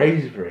personified.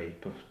 Bravery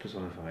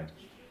personified.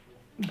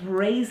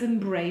 Brazen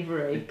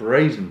bravery.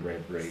 Brazen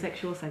bravery.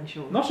 Sexual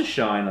sensual. Not a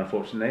shine,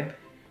 unfortunately,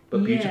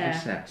 but beautifully Yeah.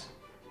 set.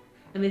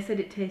 And they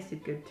said it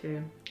tasted good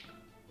too.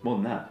 More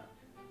than that,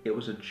 it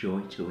was a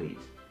joy to eat.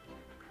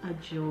 A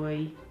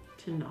joy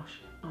to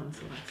nosh on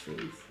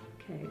Selassie's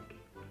cake.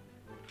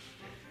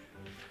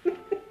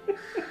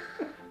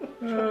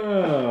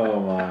 Oh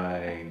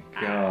my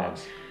god.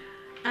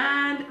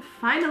 And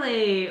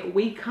finally,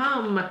 we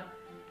come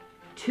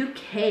to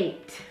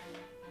Kate,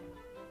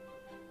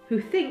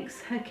 who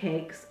thinks her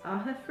cakes are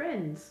her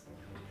friends.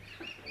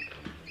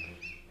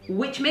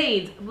 Which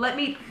means,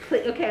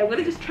 okay, I'm going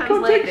to just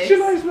translate this.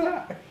 Contextualise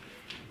that.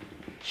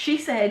 She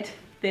said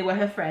they were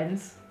her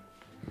friends,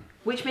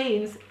 which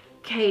means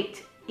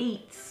Kate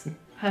eats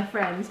her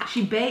friends.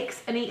 She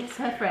bakes and eats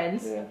her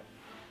friends. Yeah.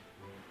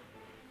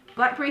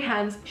 Blackberry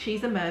hands,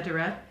 she's a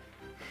murderer.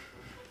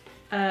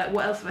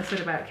 What else have I said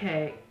about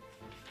Kate?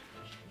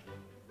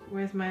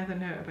 Where's my other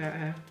note about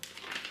her?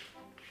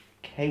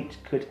 Kate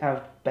could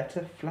have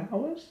better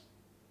flowers?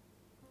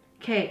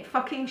 Kate,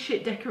 fucking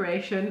shit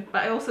decoration.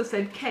 But I also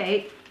said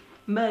Kate,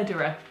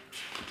 murderer.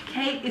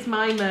 Kate is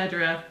my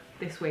murderer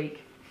this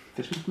week.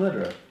 This was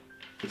murderer.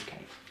 It's Kate.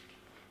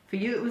 For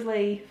you it was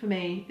Lee, for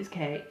me it's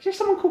Kate. Is there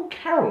someone called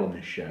Carol on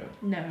this show?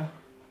 No.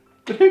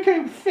 But who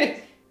came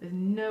fifth? There's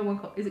no one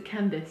called... Is it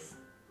Candice?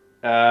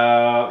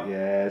 Oh,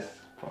 yes.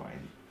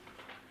 Fine.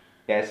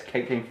 Yes,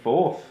 Kate came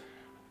fourth.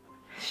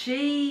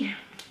 She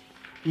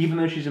Even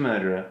though she's a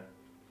murderer,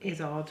 is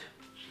odd.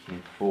 she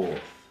came fourth.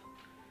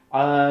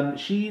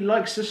 She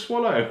likes to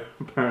swallow,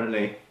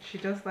 apparently. She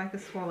does like a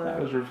swallow.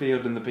 That was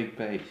revealed in the Big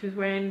Bake. She was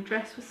wearing a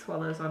dress with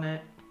swallows on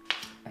it.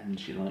 And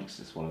she likes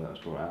to swallow, that was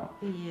brought out.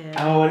 Yeah.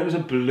 Oh, and it was a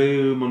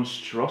blue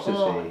monstrosity.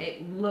 Oh,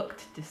 it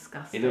looked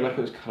disgusting. It looked like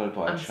it was coloured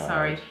by a I'm child.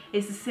 sorry.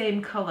 It's the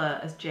same colour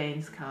as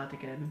Jane's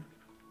cardigan.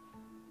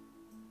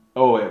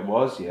 Oh, it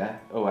was, yeah.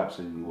 Oh,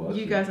 absolutely was.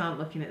 You yeah. guys aren't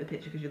looking at the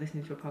picture because you're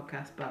listening to a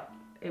podcast, but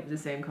it was the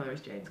same colour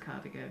as Jane's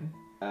cardigan.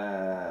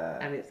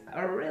 And it's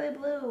really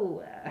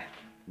blue.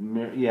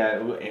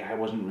 It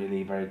wasn't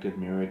really a very good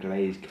mirror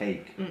glazed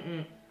cake.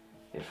 Mm-mm.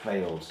 It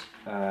failed.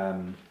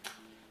 I'm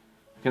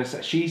gonna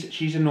say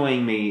she's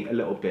annoying me a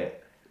little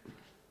bit.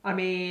 I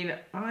mean,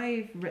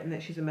 I've written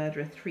that she's a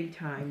murderer 3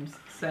 times,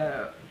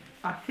 so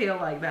I feel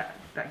like that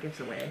gives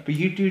away. But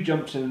you do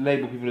jump to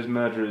label people as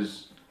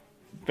murderers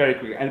very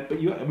quickly,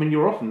 but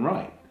you're often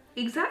right.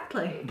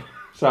 Exactly.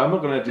 So I'm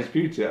not going to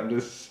dispute it. I'm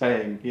just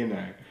saying,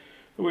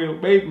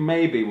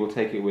 maybe we'll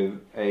take it with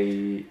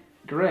a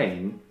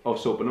grain of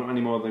salt, but not any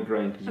more than a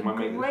grain because you might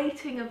make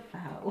grating of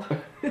Val.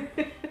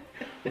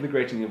 with the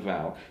grating of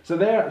Val. So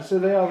they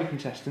are the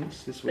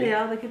contestants this week. They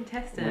are the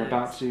contestants. We're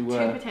about to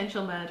 2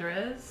 potential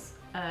murderers,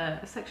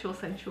 sexual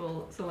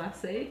sensual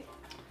Selassie,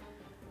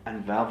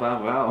 and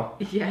Val.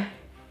 Yeah,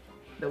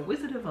 the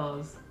Wizard of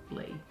Oz,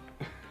 Lee,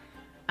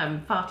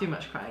 and far too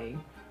much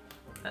crying.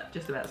 That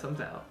just about sums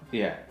it up.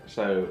 Yeah.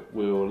 So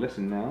we'll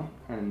listen now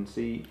and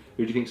see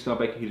who do you think Star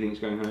Baker, who do you think is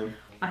going home.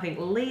 I think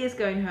Lee is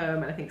going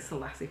home, and I think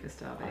Selassie for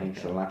Star Baker. I think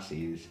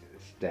Selassie is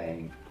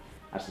staying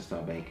as the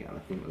Star Baker, and I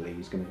think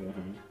Lee's going to go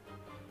home.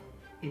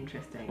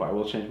 Interesting. But I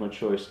will change my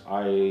choice.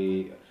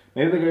 Maybe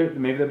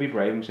they'll be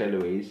brave and say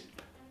Louise.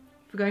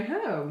 For going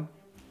home.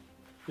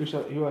 Who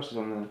else is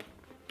on there?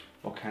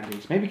 Or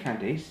Candice? Maybe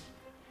Candice.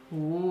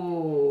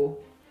 Ooh.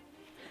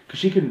 Because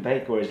she couldn't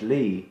bake, whereas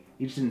Lee,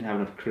 he just didn't have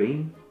enough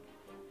cream.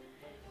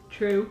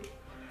 True.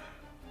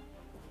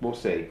 We'll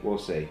see.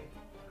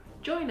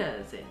 Join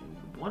us in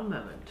 1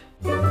 moment.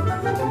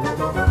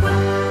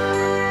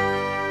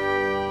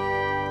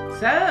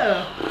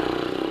 So,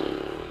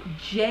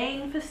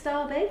 Jane for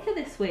Star Baker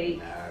this week.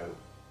 No.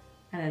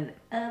 And an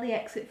early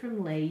exit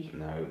from Lee.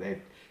 No.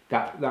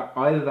 That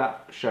either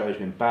that show has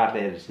been badly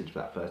edited for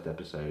that first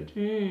episode,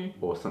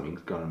 or something's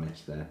gone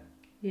amiss there.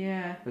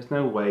 Yeah. There's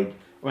no way.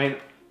 I mean,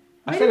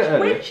 I said it earlier.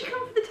 Where did she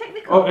come for the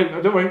technical?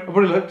 Oh, don't worry. I've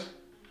already looked.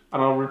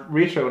 And I'll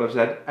reiterate what I've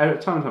said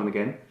time and time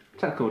again.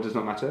 Technical does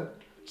not matter.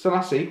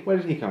 Selassie, where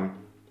did he come?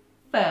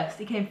 First.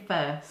 He came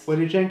first. Where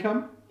did Jane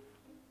come?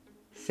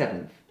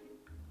 7th.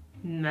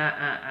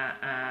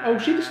 Nah. Oh,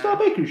 she the Star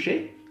Baker, is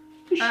she?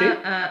 Is she?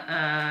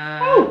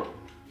 Oh!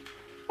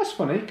 That's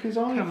funny, because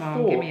I Come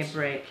on, give me a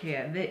break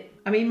here.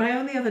 My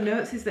only other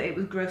notes is that it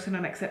was gross and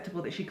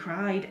unacceptable that she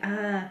cried.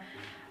 I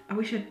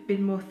wish I'd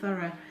been more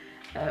thorough.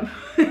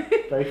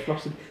 Very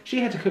flustered. She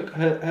had to cook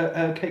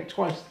her cake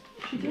twice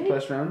She in the did?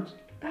 first round.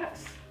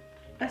 That's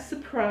a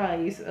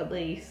surprise, at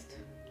least.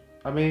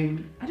 I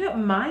mean... I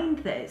don't mind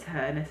that it's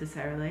her,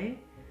 necessarily.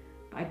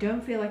 But I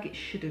don't feel like it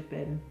should have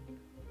been.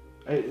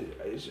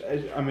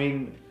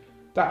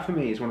 That for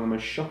me is one of the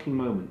most shocking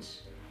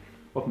moments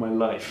of my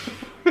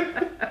life.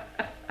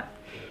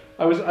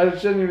 I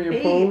was genuinely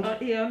appalled.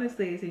 He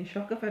honestly is in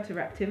shock. I've had to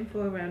wrap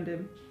tinfoil around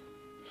him.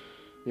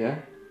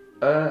 Yeah.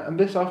 And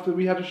this after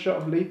we had a shot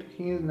of Lee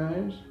picking his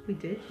nose. We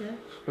did, yeah.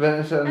 But then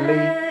it's Lee...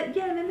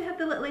 Yeah, and then they had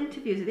the little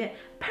interviews at the end.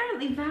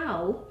 Apparently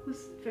Val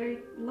was very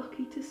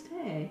lucky to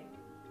stay.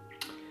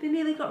 They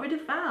nearly got rid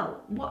of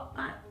Val. What?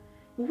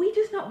 Were we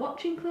just not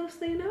watching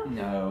closely enough?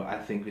 No, I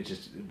think we're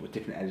just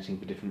different editing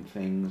for different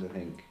things, I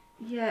think.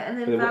 Yeah, and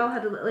then Val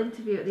had a little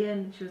interview at the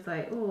end and she was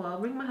like, oh, I'll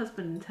ring my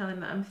husband and tell him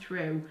that I'm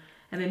through.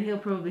 And then he'll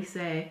probably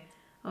say,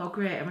 oh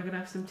great, am I going to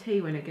have some tea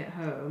when I get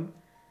home?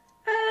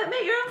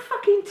 Make your own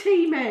fucking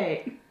tea,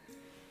 mate.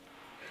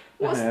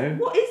 What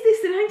is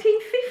this, the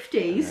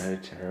 1950s? No,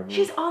 terrible.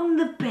 She's on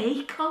the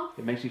Bake Off.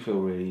 It makes me feel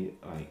really,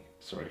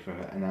 sorry for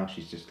her. And now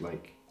she's just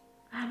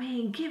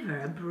give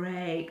her a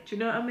break. Do you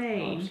know what I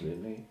mean?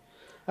 Absolutely.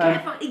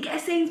 Get a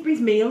Sainsbury's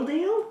meal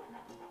deal.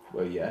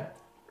 Well, yeah.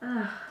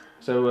 Ugh.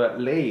 So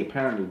Lee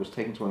apparently was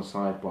taken to one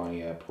side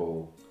by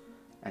Paul.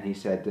 And he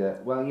said,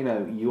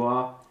 you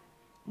are...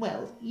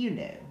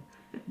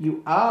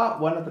 You are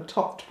one of the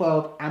top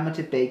 12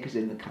 amateur bakers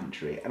in the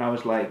country. And I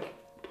was like,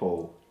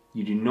 Paul,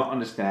 you do not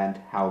understand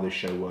how this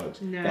show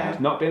works. No. There has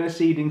not been a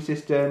seeding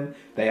system.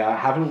 They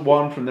haven't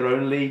won from their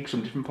own leagues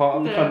from different part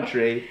of the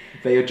country.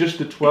 They are just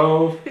the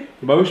 12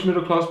 most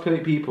middle class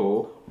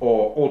people,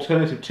 or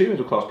alternative to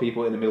middle class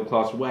people in a middle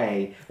class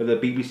way, that the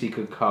BBC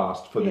could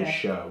cast for this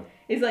show.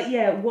 It's like,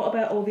 what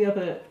about all the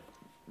other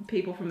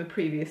people from the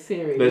previous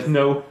series? There's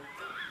no...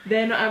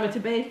 They're not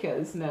amateur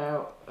bakers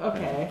now.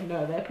 Okay,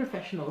 no, they're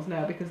professionals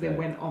now because they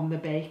went on the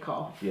Bake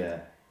Off. Yeah.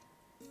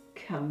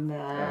 Come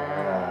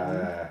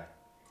on.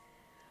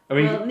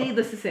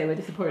 Needless to say, we're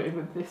disappointed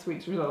with this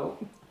week's result.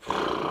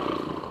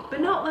 But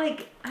not I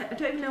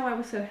don't even know why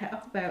we're so het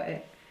up about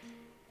it.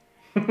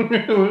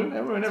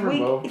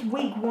 It's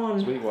week one.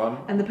 It's week one.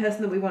 And the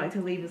person that we wanted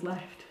to leave has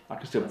left. I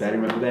can still barely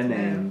remember their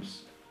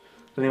names.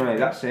 So anyway,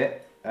 that's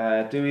it.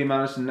 Do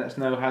email us and let us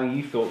know how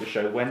you thought the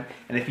show went.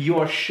 And if you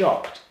are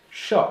shocked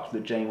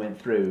that Jane went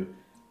through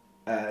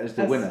as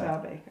the winner. Star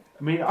Baker.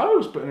 I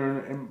was putting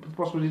her in the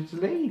possibility to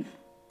leave.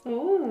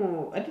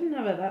 Oh, I didn't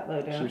have her that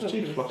low down. She was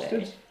too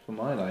flustered for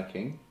my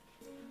liking.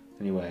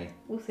 Anyway.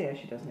 We'll see how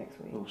she does next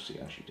week. We'll see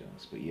how she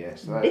does. But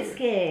yes.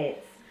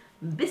 Biscuits.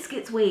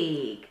 Biscuits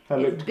week. That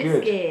looked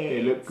good.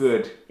 It looked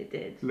good. It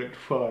did. It looked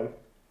fun.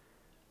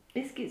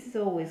 Biscuits is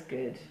always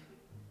good.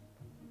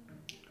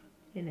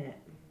 Innit?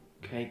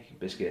 cake,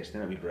 biscuits,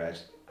 then it'll be bread.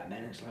 And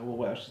then it's like, well,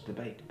 what else is the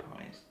bacon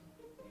pies?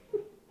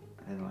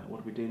 And then like,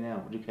 what do we do now?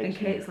 What do cakes And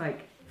Kate's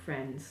like,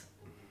 friends.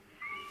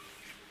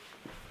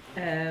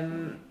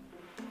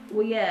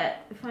 Well, yeah,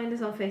 find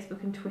us on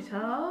Facebook and Twitter,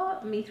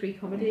 Me3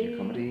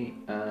 Comedy.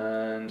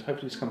 And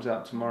hopefully this comes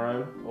out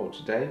tomorrow or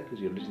today because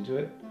you're listening to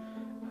it.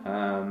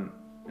 And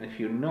if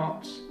you're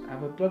not,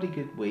 have a bloody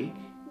good week.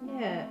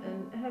 Yeah,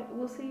 and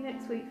we'll see you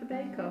next week for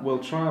Bake Off. We'll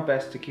try our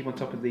best to keep on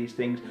top of these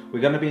things.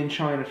 We're going to be in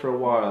China for a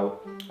while,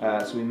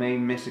 so we may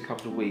miss a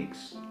couple of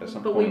weeks at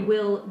some point. But we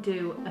will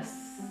do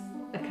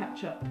a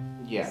catch-up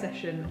Yeah.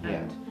 session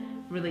and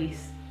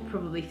release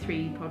probably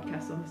 3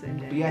 podcasts on the same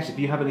day. But yes, if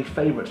you have any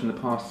favourites from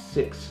the past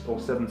 6 or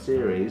 7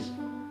 series,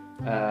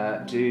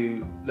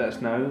 do let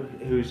us know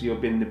who's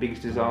been the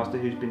biggest disaster,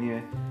 who's been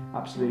your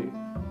absolute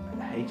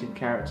hated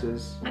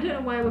characters. I don't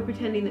know why we're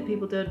pretending that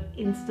people don't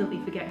instantly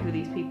forget who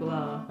these people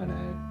are. I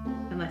know.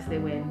 Unless they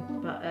win.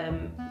 But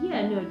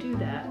yeah, no, do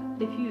that.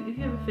 If you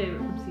have a favourite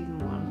from season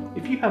 1.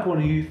 If you have one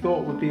who you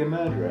thought would be a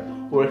murderer,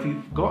 or if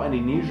you've got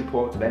any news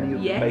reports of any of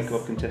the Yes. Bake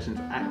Off contestants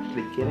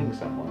actually killing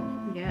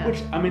someone. Yeah.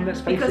 Which, I mean,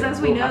 let's face Because it.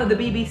 as we will know, happen. the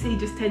BBC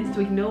just tends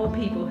to ignore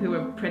people who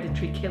are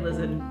predatory killers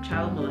and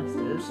child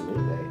molesters.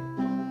 Absolutely.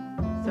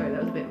 Sorry, that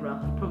was a bit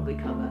rough. Probably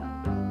cut that.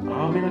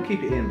 I mean, I'll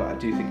keep it in, but I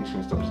do think it's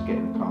going to stop us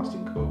getting the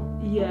casting call.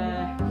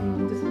 Yeah,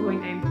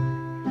 disappointing.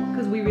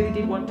 Because we really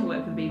did want to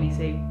work with the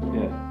BBC.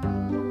 Yeah.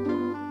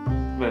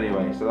 But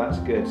anyway, so that's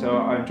good. So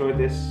I enjoyed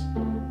this.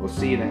 We'll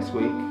see you next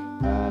week,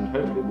 and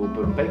hopefully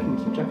we'll be baking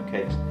some Jaffa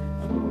cakes,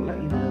 and we'll let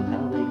you know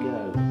how they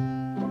go.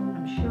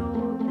 I'm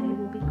sure they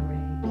will be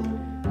great.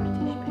 British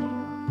Bake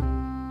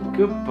Off.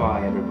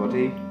 Goodbye,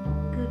 everybody.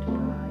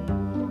 Goodbye.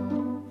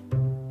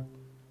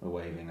 We're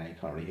waving now. You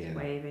can't really hear that.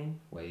 Waving.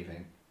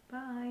 Waving.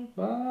 Bye.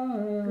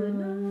 Bye. Good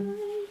night.